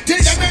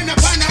 Till them end up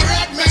on a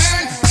red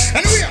man.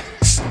 And we are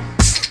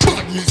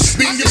badness.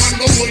 Biggie man,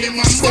 I hold him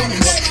and burn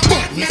him up.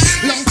 Badness.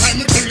 Long time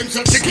you tell him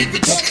to keep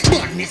it up.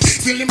 Badness.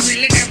 Till him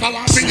really never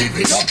want to leave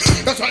it up.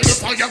 That's why the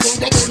fire go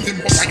burn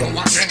him up. I don't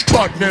want them.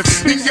 Badness.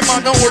 Biggie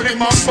man, I hold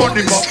him and burn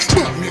him up.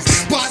 Badness.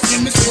 Pass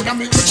him the soda,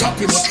 me to chop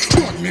him up.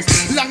 Badness.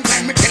 Long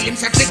time me tell him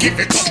to give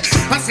it up.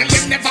 I say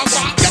him never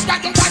walk the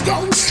bad of a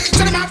yo.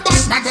 Tell him a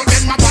bad man, but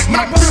them a bad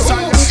man. Tell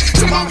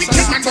him a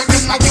wicked man, but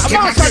them a wicked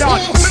man.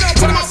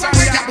 Tell him a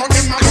sorry, but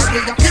them a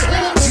wicked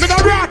man. Me no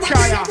rock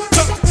chaya.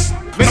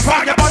 Me no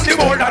fire about the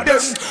whole of them.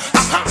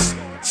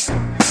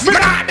 Me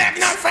not beg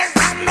no friend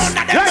from none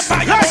of them. Me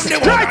fire about the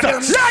whole of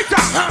them.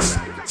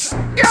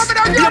 Yeah,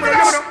 me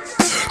no.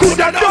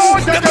 Coulda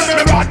known them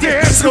me rotty.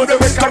 Slow the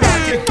way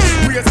karate.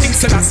 Real things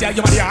Selassie,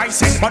 you are the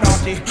icing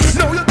monarchy.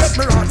 Now you get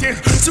me rotty.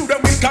 Slow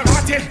the way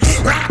karate.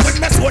 Rock with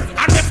me sword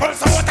and me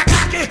first out a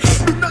khaki.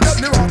 Do not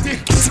get me rotty.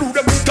 Slow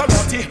the way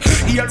karate.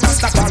 Here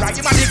Rastafari,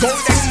 you are the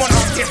golden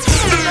monarchy.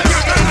 Do not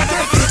get me rotty.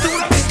 Slow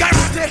the way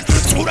karate.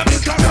 Slow the way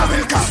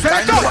karate.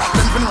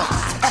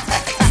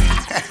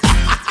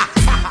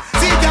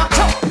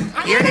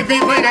 Hear the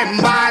people them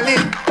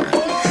bawling.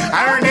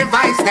 I heard the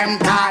voice them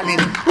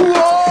calling.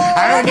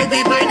 I heard the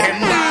people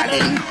them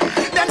bawling.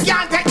 Them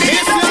can't take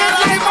this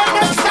life on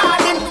them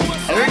stalling.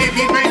 I heard the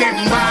people them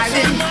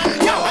bawling.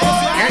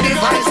 Hear the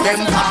voice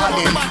them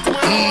calling.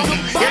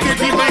 Hear the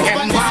people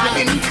them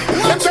bawling.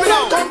 Them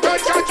don't come to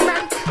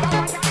judgment.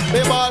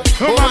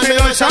 Woman, me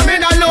lotion, me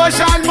no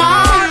lotion,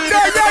 man.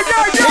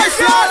 Yes,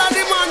 all of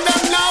the man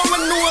them now we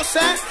know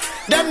say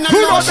them no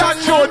lotion,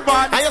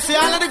 man. And you see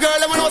all of the girls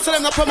them know say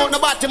them no promote no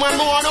body, man.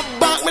 Me wanna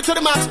back me to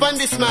the max on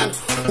this man.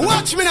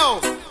 Watch me now.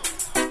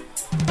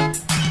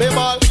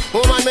 Ball,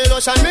 woman, me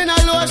lotion, me no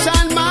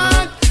lotion,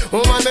 man.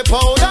 Woman, me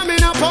powder, me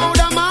no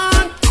powder,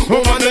 man.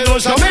 Woman, me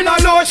lotion, me no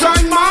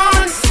lotion,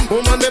 man.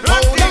 Woman, me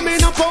powder, me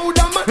no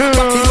powder, man.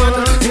 Batty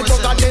man, you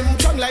talk of them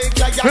strong like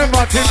lion.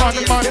 Batty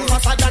man, them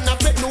faster than a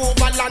pet no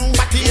overland.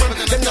 Batty man,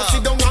 them no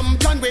sit down and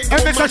plan with.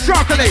 Hey, Mr.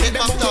 Chocolate.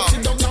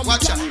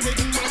 Watch out.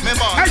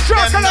 Hey,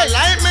 Chocolate. Them no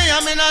like me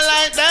and me no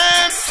like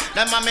them.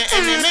 Them are me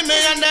enemy, me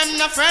and them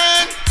no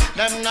friend.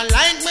 Them no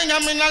like me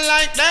and me no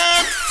like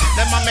them.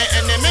 Them are me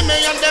enemy, me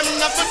and them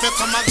no fit me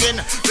come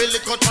again. Really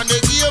good on the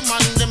game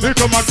and them me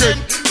come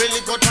again. Really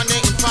good on the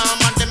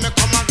inform and them me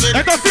come again.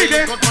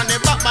 Really good on the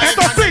back by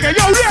the man.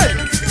 Yo, yeah.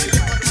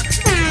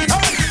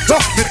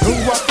 We do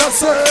what they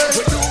say.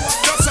 We do what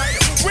they say.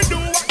 We do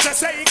what they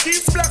say. He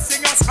keeps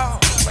blessing us all.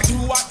 We do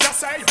what they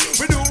say.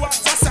 We do what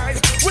they say.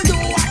 We do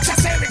what they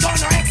say. We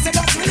gonna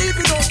exodus. We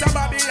leaving out of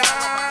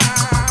Babylon.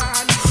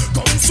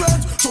 Come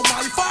straight to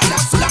my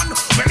father's land.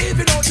 We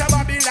leaving out of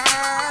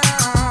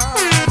Babylon.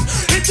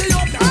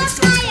 Ethiopia.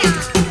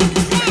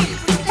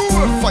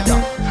 More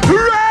fire.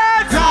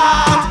 Red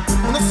hot.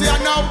 Wanna see her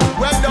now?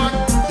 Well done.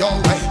 Yo,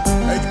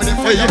 hey, give me the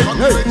fire.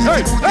 Hey,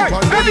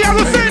 the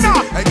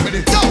Alucina. Hey, give me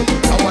the yo.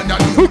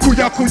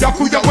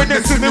 Kuya when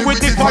they see me with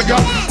the fire.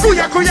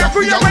 Kuya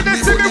when they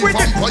see me with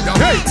the fire.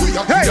 Hey.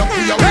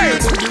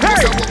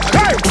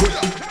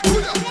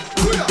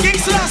 King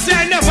Selassie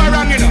I never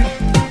wrong enough.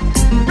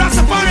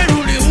 Rastafari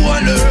rule the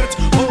whole earth.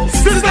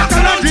 Sizzla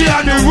Kalonji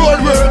and the whole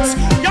words.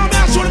 Y'all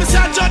man show me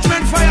say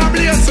judgment fire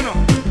blaze, you know.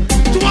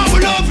 To one we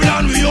love it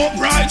and we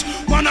upright.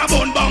 Man a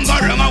bun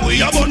bangarang and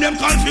we a bun them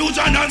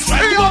confusion and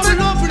strife. To one we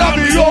love it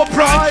and we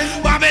upright.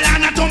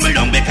 Babylon a tumble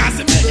down because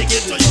the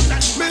medicate to you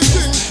that.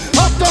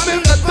 After me,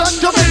 let them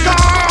Jamaica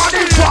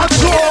in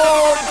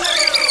control.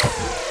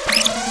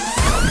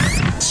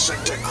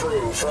 Sector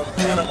crew from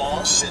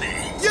Panama City.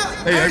 Yeah.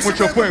 Ey, hay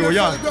mucho fuego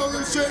ya.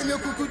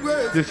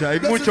 Dice, hay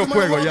mucho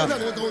fuego ya.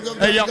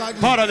 Ey, ya,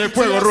 para del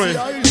fuego, Rui.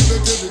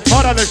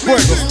 Para del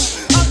fuego.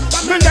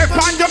 Mille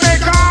fan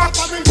Jamaica,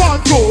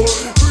 Ponto.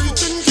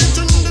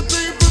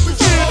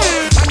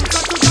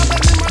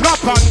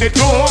 Knock on the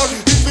door.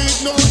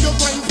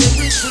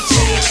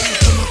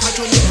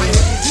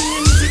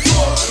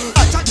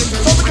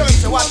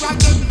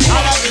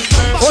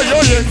 Oye,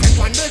 oye.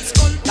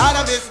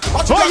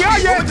 Oye,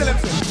 oye.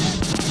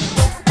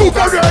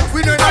 Bucharest,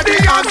 we know that the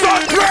answer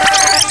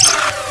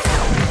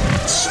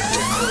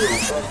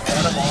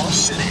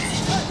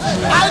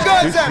I'll go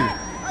and say,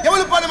 you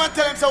will put them and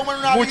tell them, so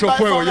when mucho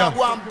fuego ya.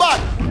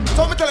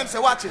 So me tell them, say,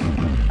 watch it.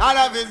 Lord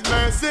of His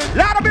mercy.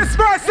 Lord of His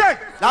mercy.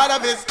 Lord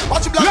of His.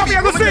 Watch you black Love me,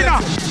 people. go see now.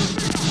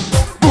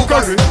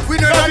 Bucharest, we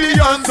know that the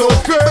answer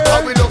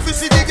because we love to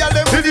see the girl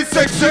them This is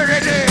sexy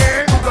ready.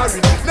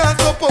 Bucharest, now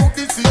support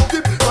the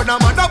system. When a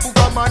man a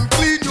booger man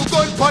clean, you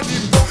gun for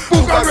him.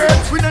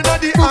 Bucharest, we know that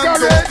the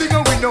answer thing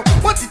and we know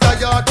what it a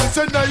yard is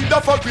and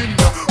neither for him.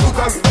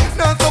 Bucharest,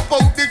 now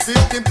support the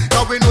system.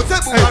 Now we know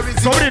say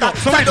Bucharest. Sobrino,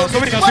 sí.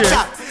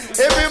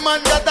 Every man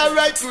got a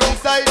right to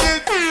decide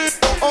it.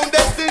 On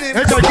destiny.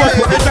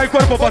 Echa el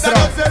cuerpo para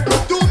atrás.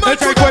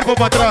 Echa el cuerpo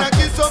para atrás.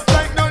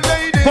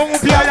 Pon un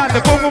pie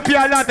adelante, pon un pie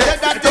adelante.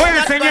 Te voy a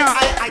enseñar,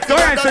 te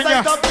voy a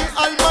enseñar.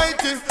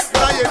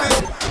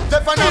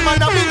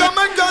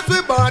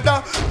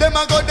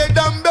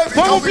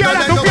 Pon un pie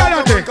adelante, un pie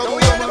adelante. Pon un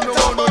pie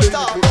adelante,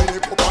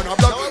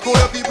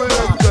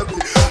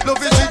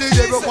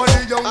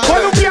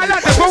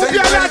 pon un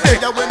pie adelante.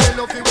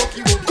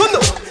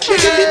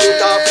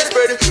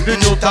 The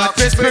new talk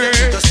is spread.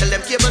 Just tell them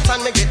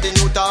Capleton me get the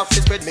new talk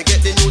is spread. Me get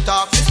the new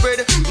talk is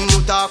spread.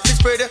 New talk is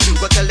spread.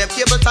 Go tell them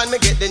Capleton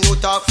me get the new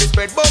talk is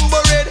spread.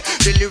 Bumbo red.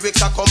 The lyrics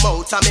a come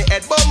out of me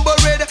head. Bumbo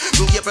red.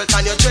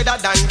 Capleton you dreader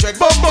than dread.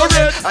 Bumbo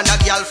red. And a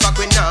girl fuck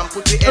when I'm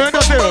put the head.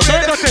 Bumbo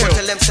red. Go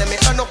tell them say me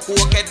a no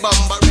coke head.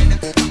 Bumbo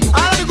red.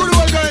 All the good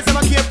old girls I'm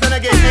a Capleton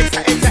again.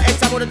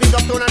 Extra. Gonna think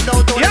up down and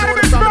downtown. Yeah,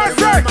 Miss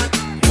Mercy.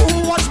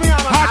 Watch me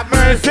have a Have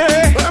mercy.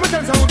 let me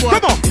tell you something.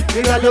 Come on.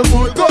 They got them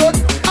full good,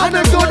 and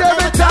them good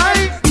every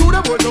time. To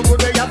them hold no good,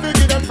 they have to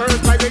give them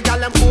first. Why they got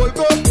them full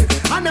good,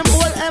 and them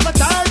hold every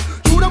time.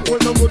 To them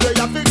hold no good, they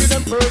have to give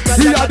them first.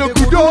 He had the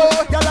good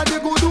old. Y'all are the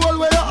good old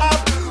where you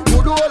have.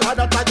 Good old had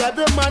a tag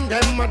every man.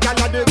 Them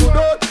y'all are the good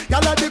old.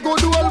 Y'all are the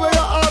good old where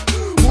you have.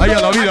 Ahí a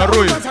la vida,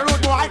 Rui.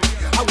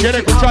 Quiere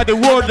escuchar The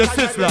World de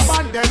Sizzla.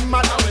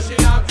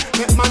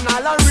 Make man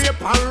all a rape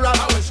and rap.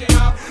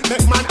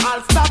 Make man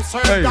all stop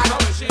serve that.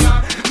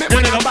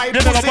 Viene la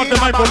parte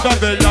más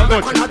importante de la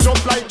noche. Man a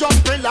jump like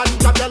jumping and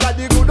drop. Y'all are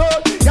the good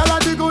old. Y'all are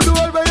the good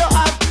old where you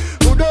have.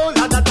 Good old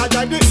and that are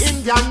the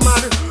Indian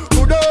man.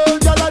 Good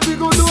old. Y'all are the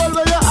good old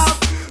where you have.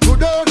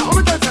 Good old. How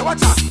me tell you,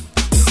 watch out.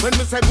 When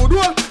me say good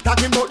old,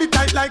 talking about the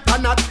tight like a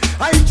knot.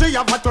 I say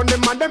have a ton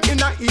them and them in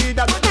a ear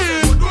that.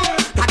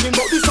 Talking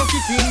about the sucky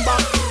timber.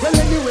 Well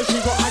anyway she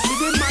go ask the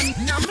man.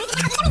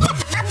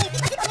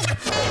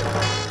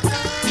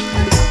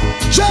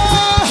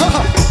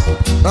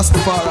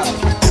 Rastafari.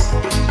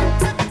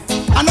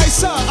 And I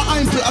saw an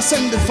angel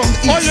ascended from the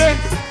east, Oye,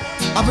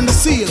 having the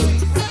seal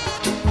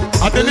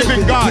at the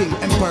living God. King,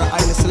 Emperor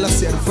Haile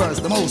Selassie I,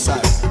 the Most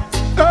High.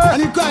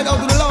 And he cried out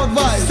with a loud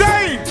voice,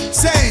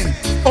 saying,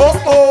 Oh,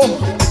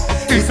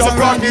 it's a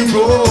rocky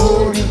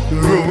road. The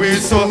road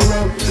is so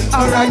rough. a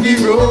rocky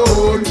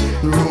road,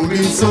 the road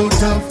is so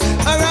tough.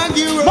 A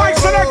rocky road, Mike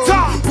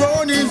Selector.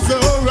 road is so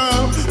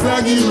rough.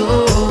 Rocky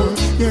road,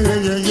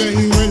 yeah,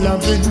 he will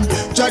have it.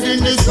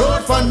 Treading this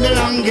road for the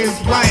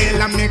longest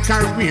while. I make a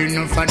career,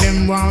 none for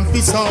them want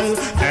this all.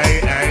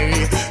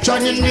 Hey.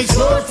 Treading this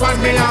road for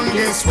the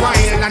longest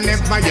while. I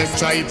never just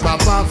try to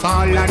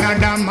fall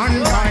another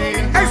man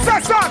while. Hey,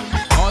 Sasha.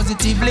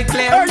 Positively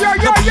clear. Yeah.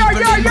 The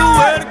people in the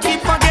world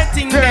keep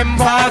forgetting them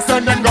past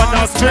and them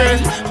gonna stray.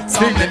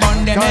 Some them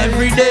on them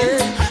every day.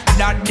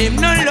 That them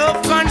no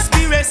love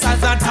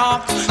conspiracies at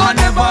talk and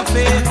never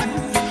fail.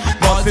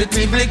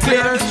 Positively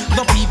clear.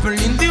 The people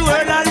in the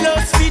world are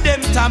lost for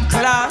them top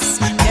class.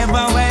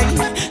 Never wait,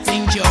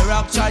 think you're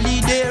actually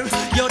there.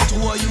 You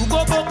tour, you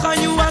go back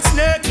and you a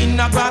snake in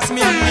the grass.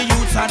 Me and the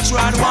youths are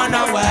trod one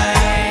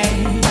away.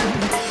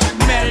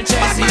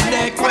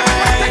 Melchizedek way.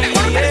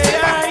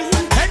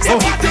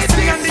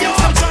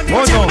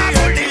 Oh no.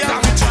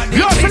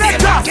 Yo,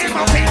 Selector.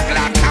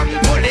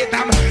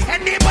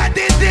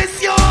 Anybody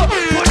this yo,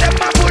 put them a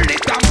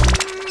bullet them.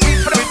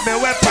 With me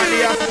weapon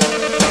here.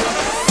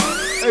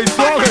 Hey,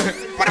 sorry.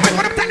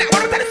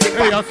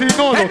 Hey, así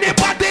no.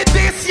 Anybody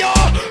this yo,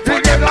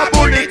 put them a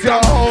bullet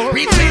them.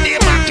 We see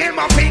them and came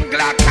up in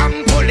Glock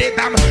and bullet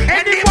them.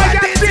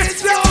 Anybody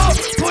this yo,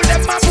 put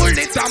them a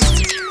bullet them.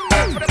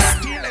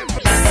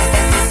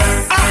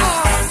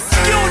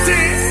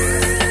 Beauty.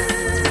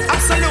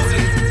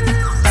 Absolutely.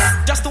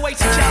 Just the way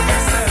to carry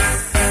yourself.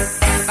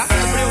 That's the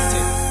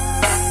beauty.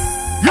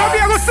 Yo, me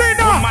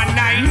Agustina. Woman, I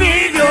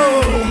need you.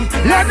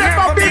 Let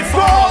never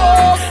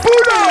before.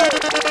 Pull up.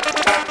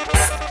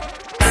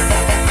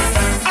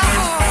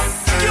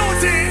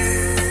 Beauty.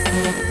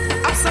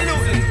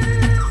 Absolutely.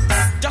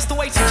 Just the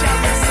way to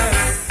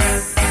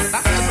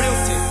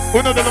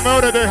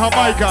Florida,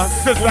 Jamaica,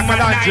 Sizzla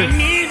Kalonji. I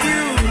need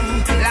you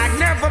like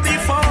never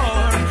before.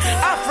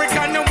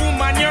 African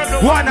woman, you're the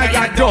one I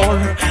adore.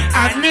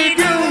 I need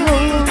you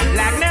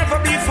like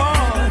never before.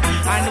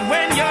 And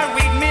when you're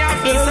with me, I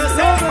feel so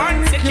safe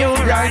and secure.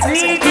 I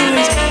need you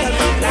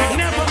like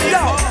never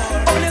before.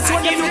 Only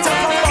one you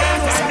talk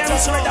about, I'm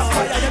sure the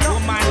fire, you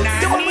know.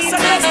 You want me to say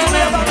yes to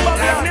me about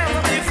like never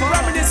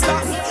before.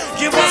 Minister,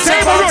 give us a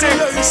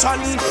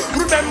congratulation.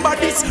 Remember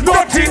this,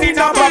 nothing in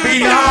a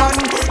Babylon.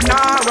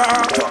 Nah,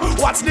 work.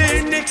 What's the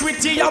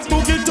iniquity of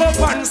to get up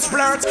and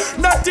splurt?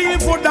 Not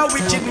even the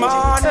wicked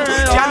man.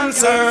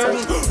 Cancer,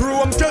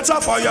 Rome catch a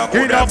fire,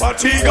 could have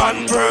fatigue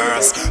and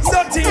burst.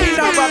 Nothing in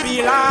a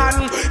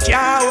Babylon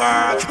can't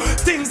work.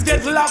 Things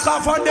get locked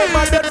off on them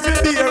and then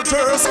feel the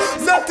earthers.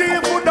 Not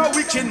even the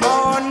wicked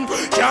man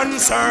can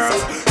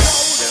serve.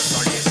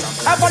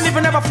 Ever live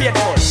and never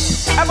faithful,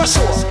 ever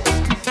sure.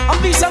 And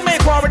peace and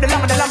make war with the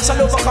lamb, and the lamb shall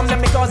overcome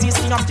them because he's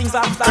king of things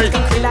after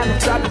the land of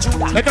tribe of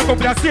Judah. Le estoy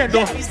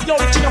complaciendo. He's the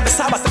only king of the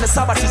Sabbath, and the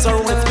Sabbath is our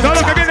only future. Todo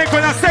lo que viene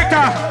con la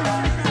secta,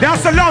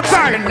 that's a long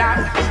time.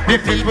 The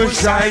people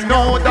shall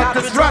know that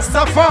it's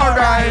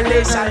Rastafari.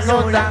 They shall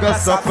know that the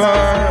suffer.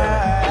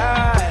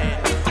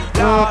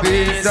 Love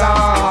is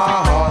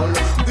all.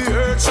 The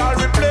earth shall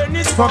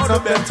replenish for the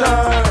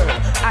better.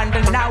 And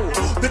now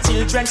the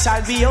children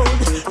shall behold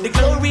the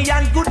glory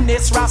and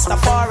goodness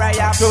Rastafari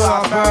have to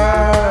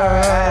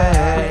offer.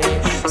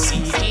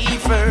 Seek ye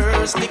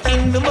first the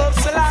kingdom of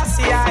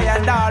Selassie,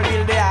 and all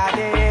will be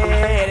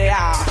added.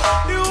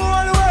 The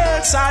whole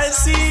world shall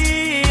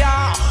see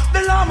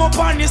the Lamb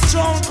upon his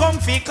throne,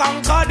 comfy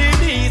conquer the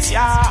beast.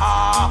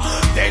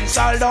 Then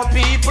shall the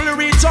people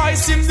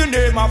rejoice in the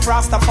name of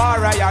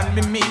Rastafari and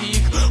be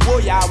meek. Oh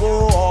yeah,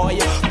 oh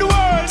yeah. The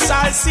world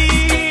shall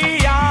see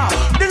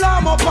the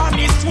Lamb upon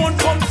his throne,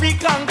 comfy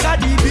conquer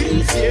the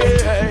beast.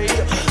 Yeah.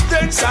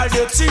 Then shall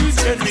the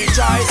children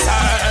rejoice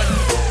and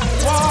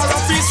war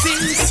of his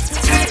sins.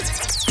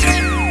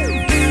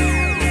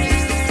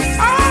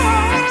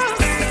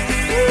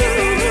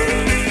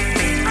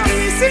 I'm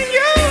missing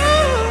you.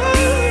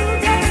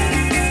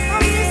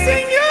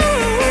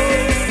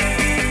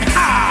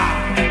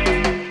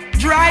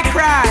 Dry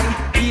cry,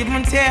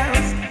 even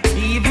tears,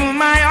 even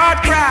my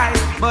heart cries,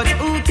 but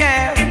who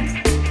cares?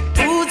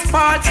 Whose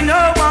fault's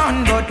no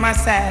one but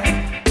myself.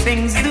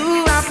 Things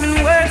do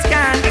happen, words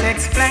can't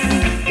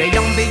explain.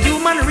 Beyond the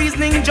human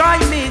reasoning, joy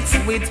mixed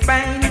with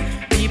pain.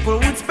 People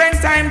would spend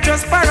time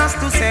just for us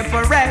to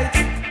separate.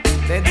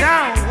 They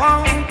don't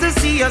want to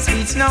see us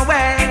reach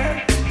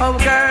nowhere. Oh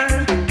girl,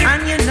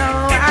 and you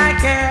know I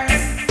care.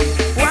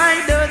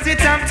 Why does it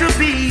have to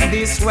be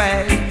this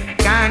way?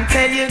 Can't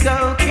tell you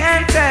go,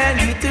 can't tell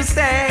you to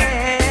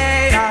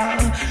stay.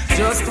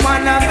 Just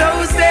one of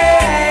those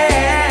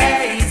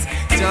days.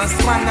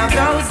 Just one of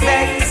those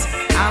days.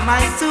 Am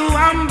I too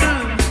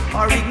humble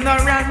or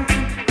ignorant?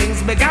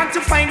 Things began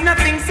to find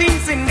nothing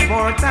seems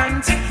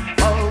important.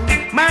 Oh,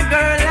 my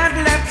girl had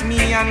left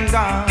me and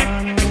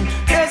gone.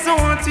 Just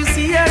want to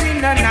see her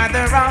in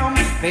another room.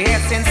 The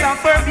essence of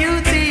her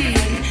beauty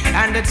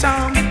and the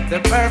charm, the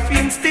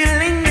perfume still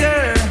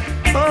linger.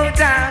 Oh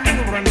damn,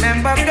 you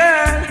remember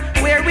girl,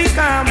 where we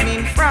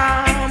coming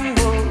from.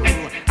 Oh,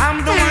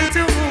 I'm the one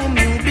to whom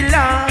you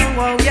belong.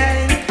 Oh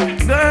yeah,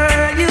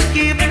 girl, you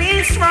keep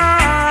me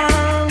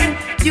strong.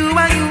 You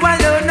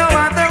alone, no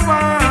other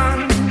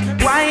one.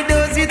 Why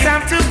does it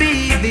have to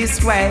be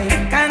this way?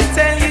 Can't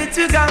tell you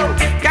to go,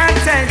 can't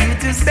tell you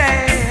to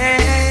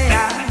stay.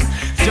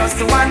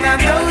 Just one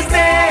of those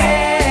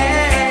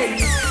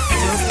days.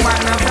 Just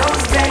one of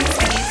those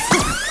days.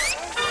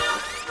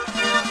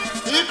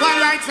 Equal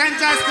rights and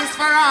justice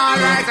for all,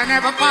 rise and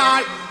never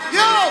fall.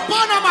 Yo,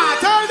 Panama,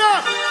 tell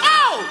them,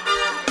 oh!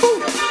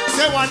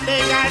 Say what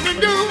they gonna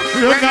do.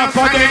 You're not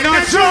fucking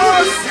not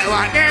sure. Say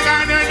what they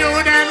gonna do,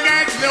 them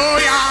get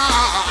loyal.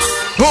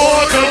 Who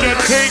do you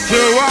think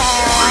you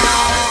are?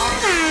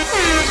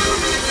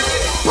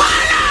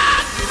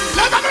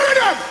 Let them read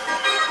them.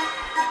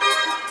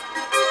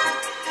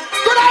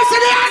 Could I see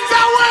the hands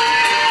away?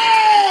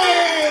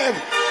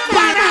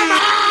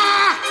 Panama!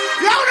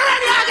 You're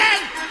ready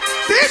again.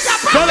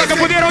 Solo que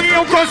pudieron ir a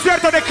un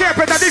concierto de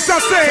Capleton, dice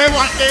así. Say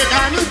what they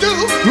gonna do.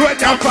 You're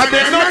not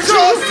fucking not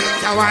sure.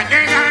 Say what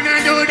they gonna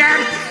do, them.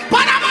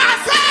 Panama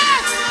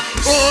says,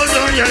 who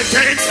do you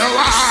think you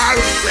are?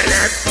 With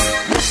it.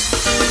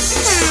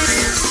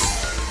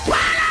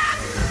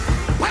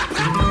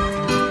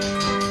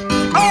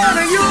 All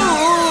of you,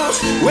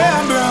 where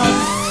I'm from,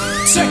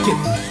 check it.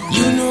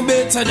 You know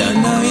better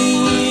than I.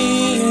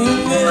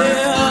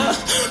 Yeah.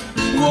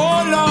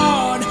 Oh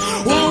Lord,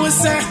 what we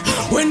say?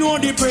 We know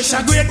the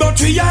pressure great, but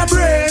we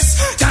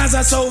embrace. Cause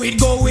that's how it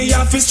go. We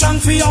have to strong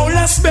for all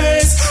the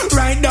space.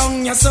 Right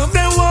down yourself,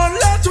 they won't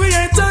let we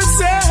hate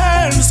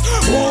ourselves.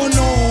 Oh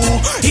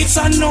no, it's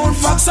a known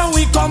fact, so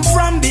we come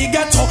from the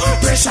ghetto.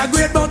 Pressure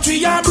great, but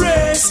we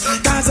embrace.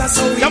 Cause that's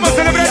how it go. Vamos a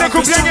celebrar el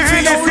cumpleaños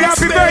Hennessy.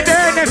 Happy birthday,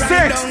 Hennessy.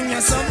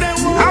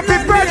 Happy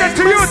birthday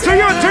to you, to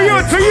you, to you,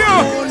 to you.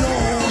 Oh no,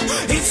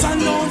 it's a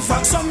known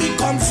fact, so me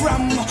come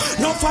from.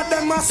 No for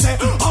them I say,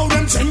 how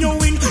them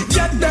genuine,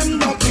 get them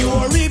not pure.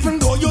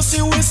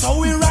 so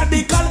we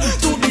radical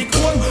to the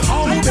core.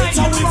 How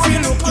better we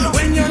feel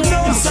when you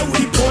know so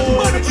we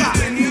poor.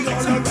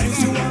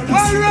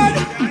 Alright,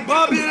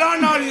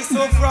 Babylon all is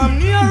so from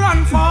near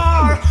and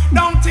far.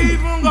 Don't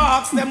even go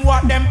ask them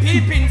what them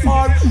peeping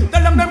for.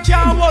 Tell them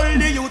can't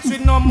hold the youth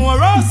with no more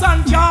house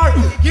and car.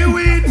 You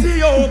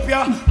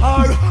Ethiopia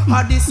or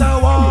Addis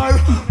war.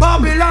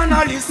 Babylon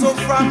all is so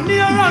from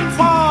near and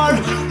far.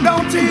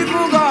 Don't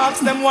even go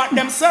ask them what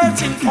them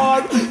searching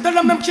for. Tell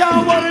them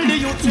can't hold the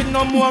youth with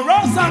no more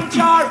house and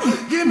car.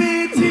 Give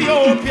me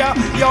Ethiopia,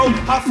 yo,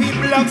 happy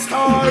black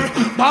star.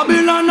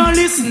 Babylon all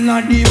listen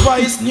a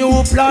device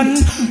new plan.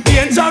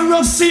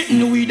 Dangerous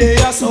sitting we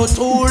there so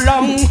too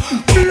long.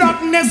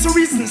 Blackness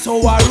reason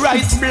so I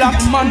rise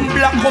black man,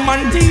 black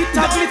woman,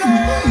 Tita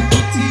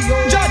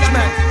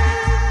judgment.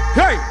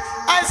 Hey,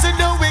 I see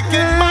the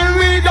wicked man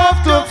we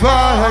have to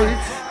fight,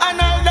 and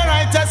all the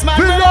righteous man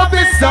will love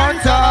his son.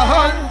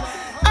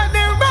 And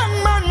the wrong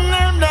man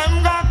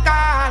them go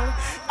call,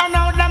 and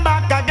now them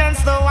back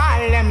against the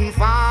wall them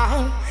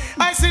fall.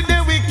 I see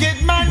the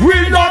wicked man we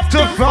have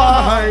to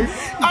fight,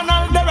 and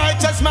all the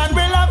righteous man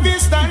will love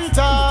his stand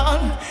tall.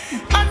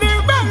 And the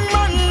wrong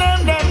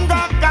man them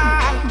go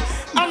call,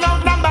 and now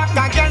them back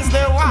against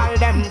the wall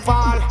them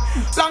fall.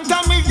 Long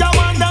time we ya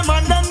want them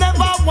and them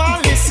never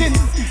want listen.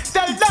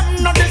 Tell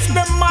them not this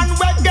the man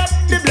will get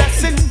the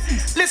blessing.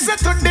 Listen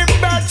to the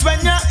birds when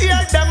you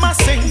hear them a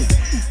sing.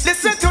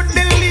 Listen to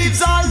the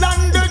leaves all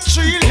on the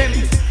tree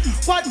limb.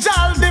 Watch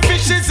all the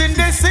fishes in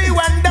the sea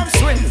when them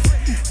swim.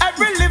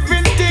 Every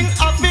living thing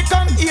have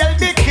become heal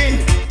the king.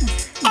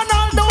 And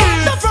all the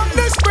water from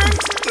the spring,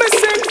 me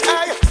sing,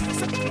 hey.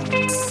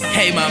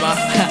 Hey mama,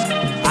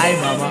 hi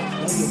mama.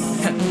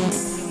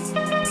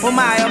 Oh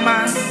my, oh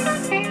my.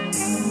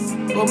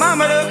 Oh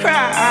mama don't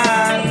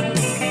cry.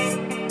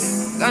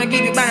 Gonna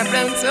keep you by the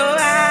flow so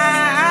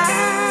high.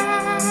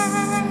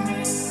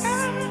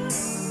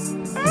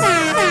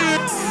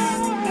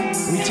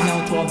 Reaching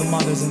out to all the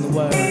mothers in the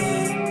world.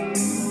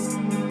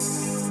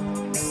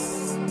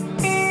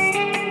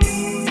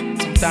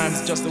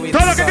 Sometimes just the way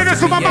things are to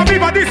be.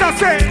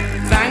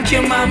 Thank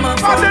you mama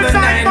for the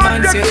 9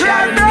 months you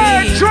carried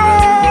me through.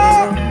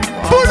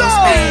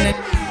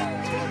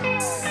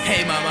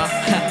 Hey mama,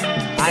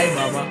 hi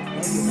mama.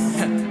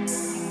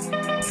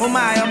 Oh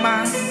my, oh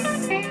my.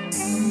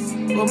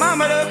 Oh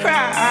mama don't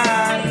cry.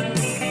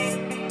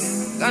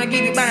 Gonna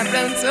keep you by the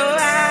flow so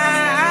high.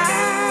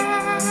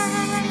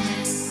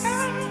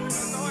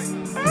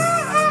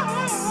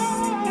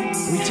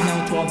 Reaching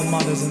out to all the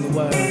mothers in the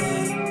world.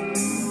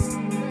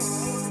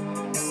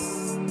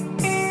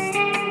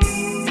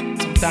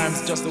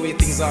 Sometimes just the way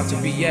things are to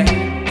be, yeah.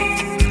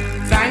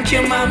 Thank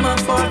you mama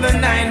for the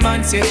 9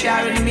 months you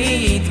carried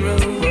me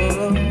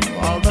through.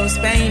 All those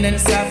pain and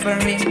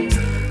suffering.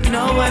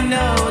 No one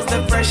knows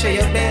the pressure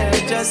you bear,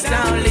 just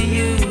only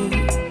you.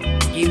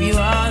 Give you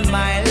all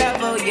my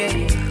love, oh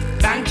yeah.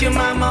 Thank you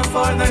mama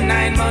for the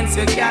 9 months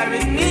you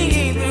carried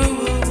me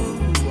through.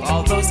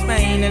 All those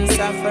pain and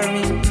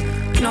suffering.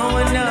 No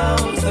one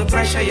knows the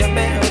pressure you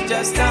bear,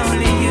 just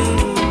only you.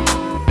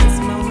 It's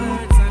my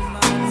words and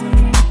my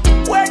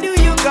words. Where do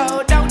you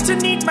go? Don't you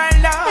need my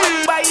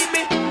love,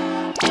 baby?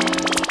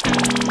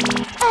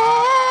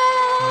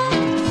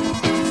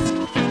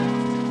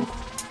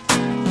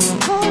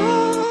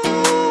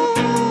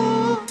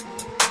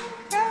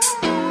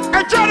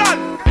 Hey Jordan,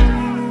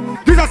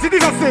 this I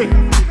say.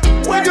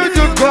 Where do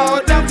you go?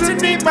 Don't you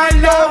need my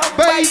love,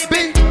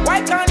 baby?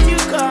 Why can't you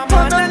come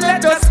on and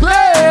let us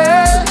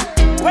play?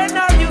 When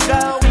are you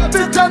going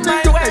to come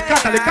my way? Hey,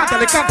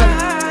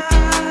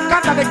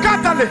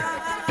 cántale.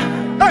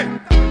 Hey,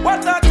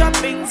 what other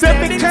things they've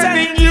been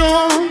telling you?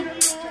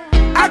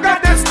 I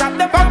gotta stop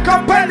them from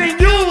compelling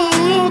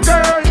you,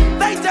 girl.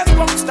 They just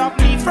won't stop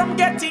me from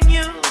getting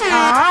you.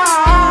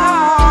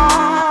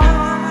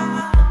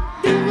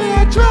 Give me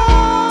a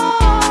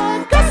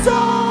try, cause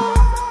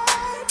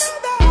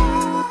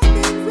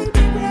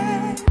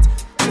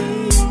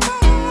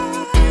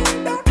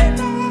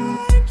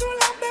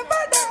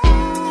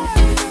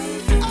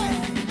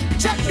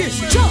check this,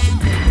 jump.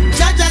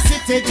 Jaja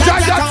City,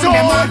 Jaja Town,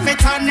 them off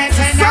it on it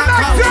and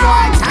somebody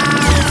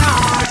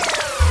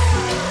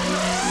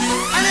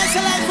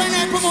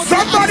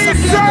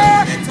say,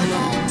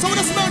 so when I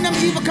smell them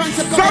evil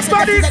concept,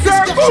 somebody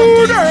say,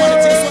 Buddha.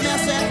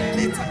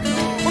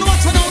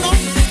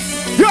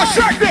 Yo,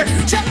 check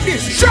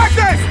this.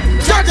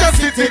 Jaja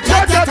City,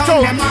 Jaja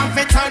Town, them off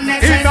it on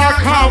it in a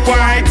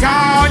cowboy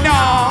town, no.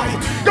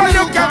 Don't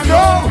you can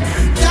know.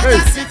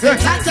 Jaja City,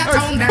 Jaja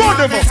Town, them off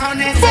it on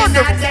it in a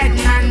dead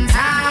man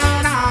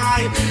town, no.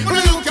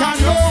 You can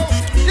know.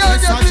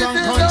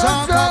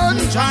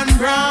 John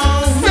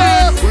Brown.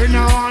 We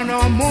no want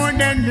no more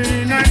than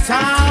in a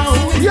town.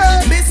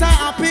 Mr.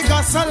 Happy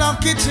got so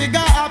lucky, she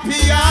got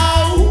happy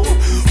out.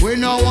 We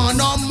no want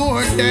no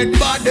more dead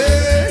body.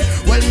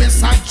 Well,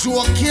 Mr.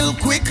 Joe kill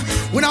quick.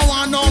 We no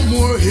want no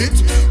more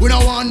hit. We no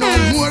want no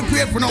more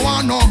grave. We no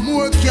want no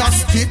more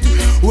casket.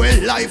 Well,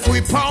 life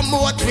we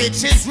promote,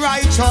 which is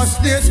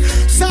righteousness.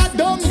 So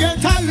don't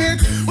get a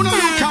lick. We no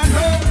look at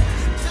no.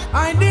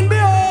 I didn't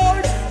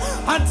behold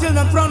until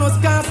the throne was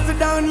cast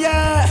down,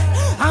 yeah.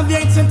 I'm the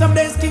ancient of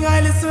days, King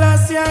Haile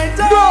Selassie, I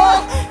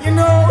die. You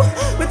know,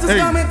 with his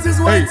garment is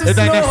white as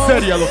snow.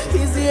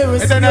 His hair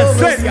is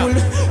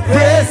glorious.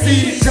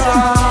 Praise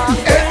Jah,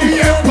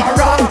 the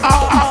Emperor.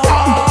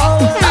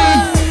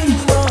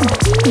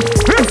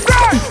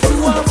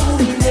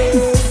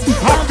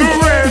 Have to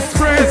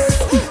express,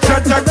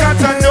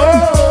 Cha-cha-cha-cha, no.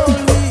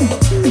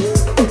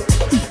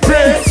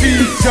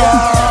 Praise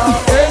Jah.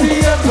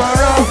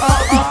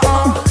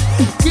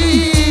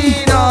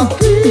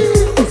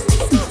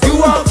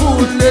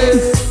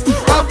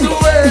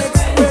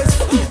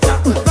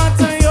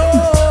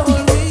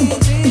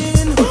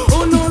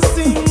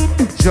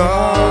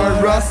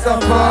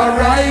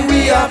 Rastafari, we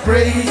are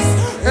praise,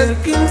 and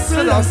King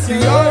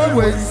Selassie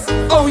always.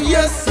 Oh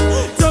yes,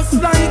 just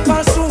like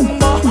a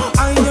Shumba,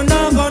 and you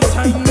know got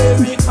time,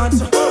 baby, cat.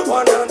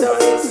 One under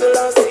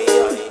Selassie.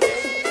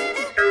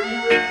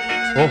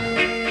 Oh,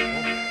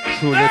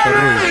 true little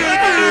rule.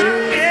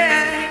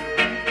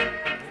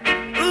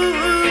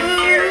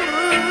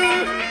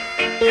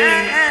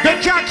 They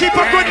can't keep a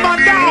good man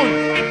down.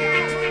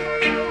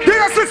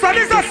 Dear sister,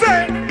 this I say.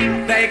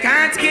 They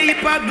can't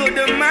keep a good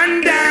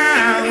man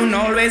down.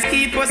 Always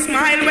keep a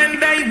smile when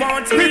they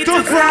want me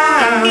to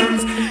frown.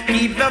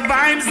 Keep the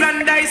vibes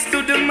and I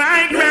stood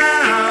my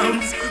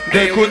grounds.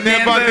 They could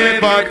never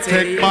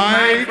take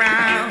my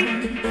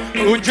crown.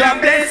 Unja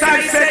bless,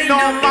 I said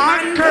no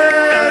man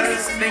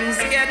curse. Things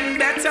getting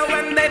better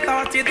when they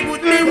thought it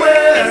would be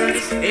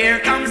worse. Here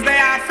comes the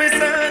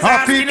officers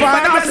asking for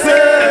the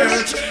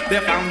search. They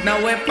found no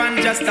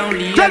weapon, just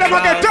only tell them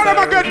again, tell them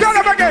again, tell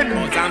them again.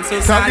 Cause I'm so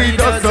sorry,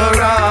 does the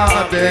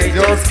rob. They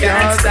just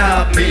can't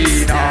stop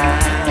me now.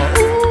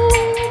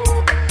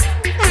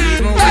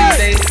 Even when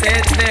they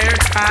said their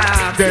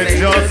top, they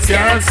just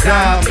can't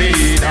stop me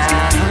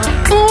now.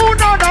 Ooh,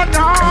 no, no,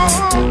 no.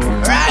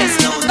 Rise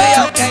to the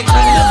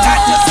occasion, look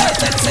at yourself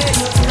and say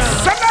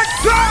you're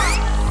strong.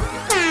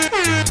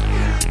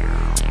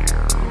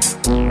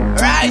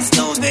 Rise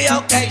to the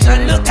occasion,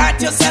 look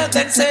at yourself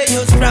and say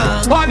you're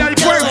strong. No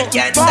one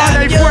can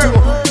stop you.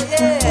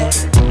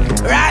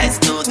 Rise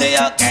to the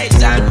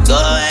occasion, go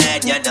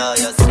ahead, you know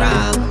you're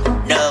strong.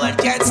 No one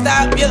can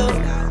stop you.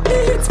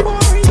 It's for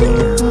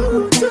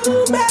you to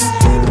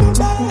make the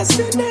best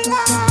in the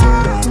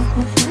life.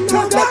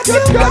 Now that you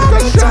got the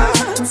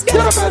chance, get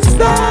up and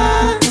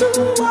stand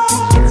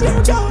towards your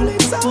goal,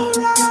 it's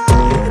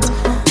alright.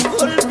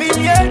 Fulfill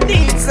your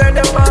needs and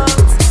the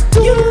wants.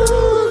 You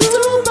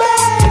to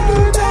make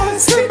the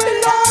best in the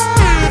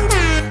life.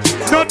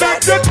 Now that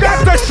you got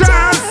the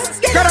chance,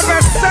 get up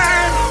and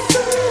stand.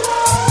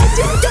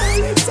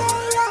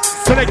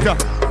 Selector.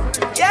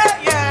 Yeah,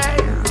 yeah.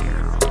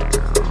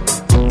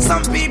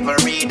 Some people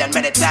read and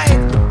meditate,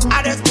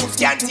 others move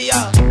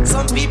scantier.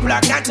 Some people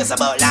are conscious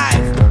about life,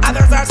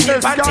 others are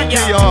still punching you.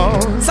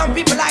 Some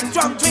people like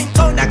strong drink,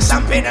 cognac,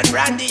 champagne and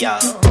brandy, yo.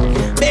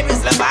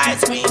 Babies love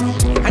ice cream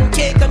and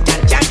cake and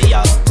candy,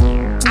 yo.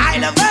 I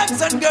love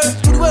herbs and girls,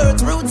 good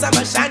words, roots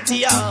and shanty,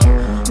 yo.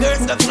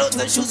 Girls love clothes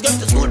and shoes, girls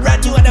to school,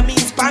 brand new and the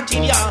means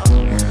spanking, yo.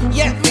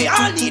 Yet we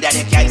all need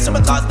education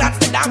because that's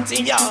the damn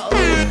thing, yo.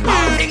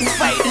 All things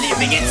fade,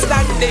 living in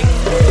standing.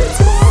 It's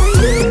for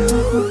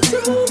you to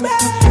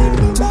make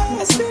the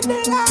best in the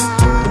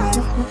life.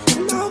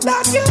 Now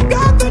that you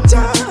got the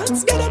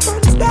chance, get it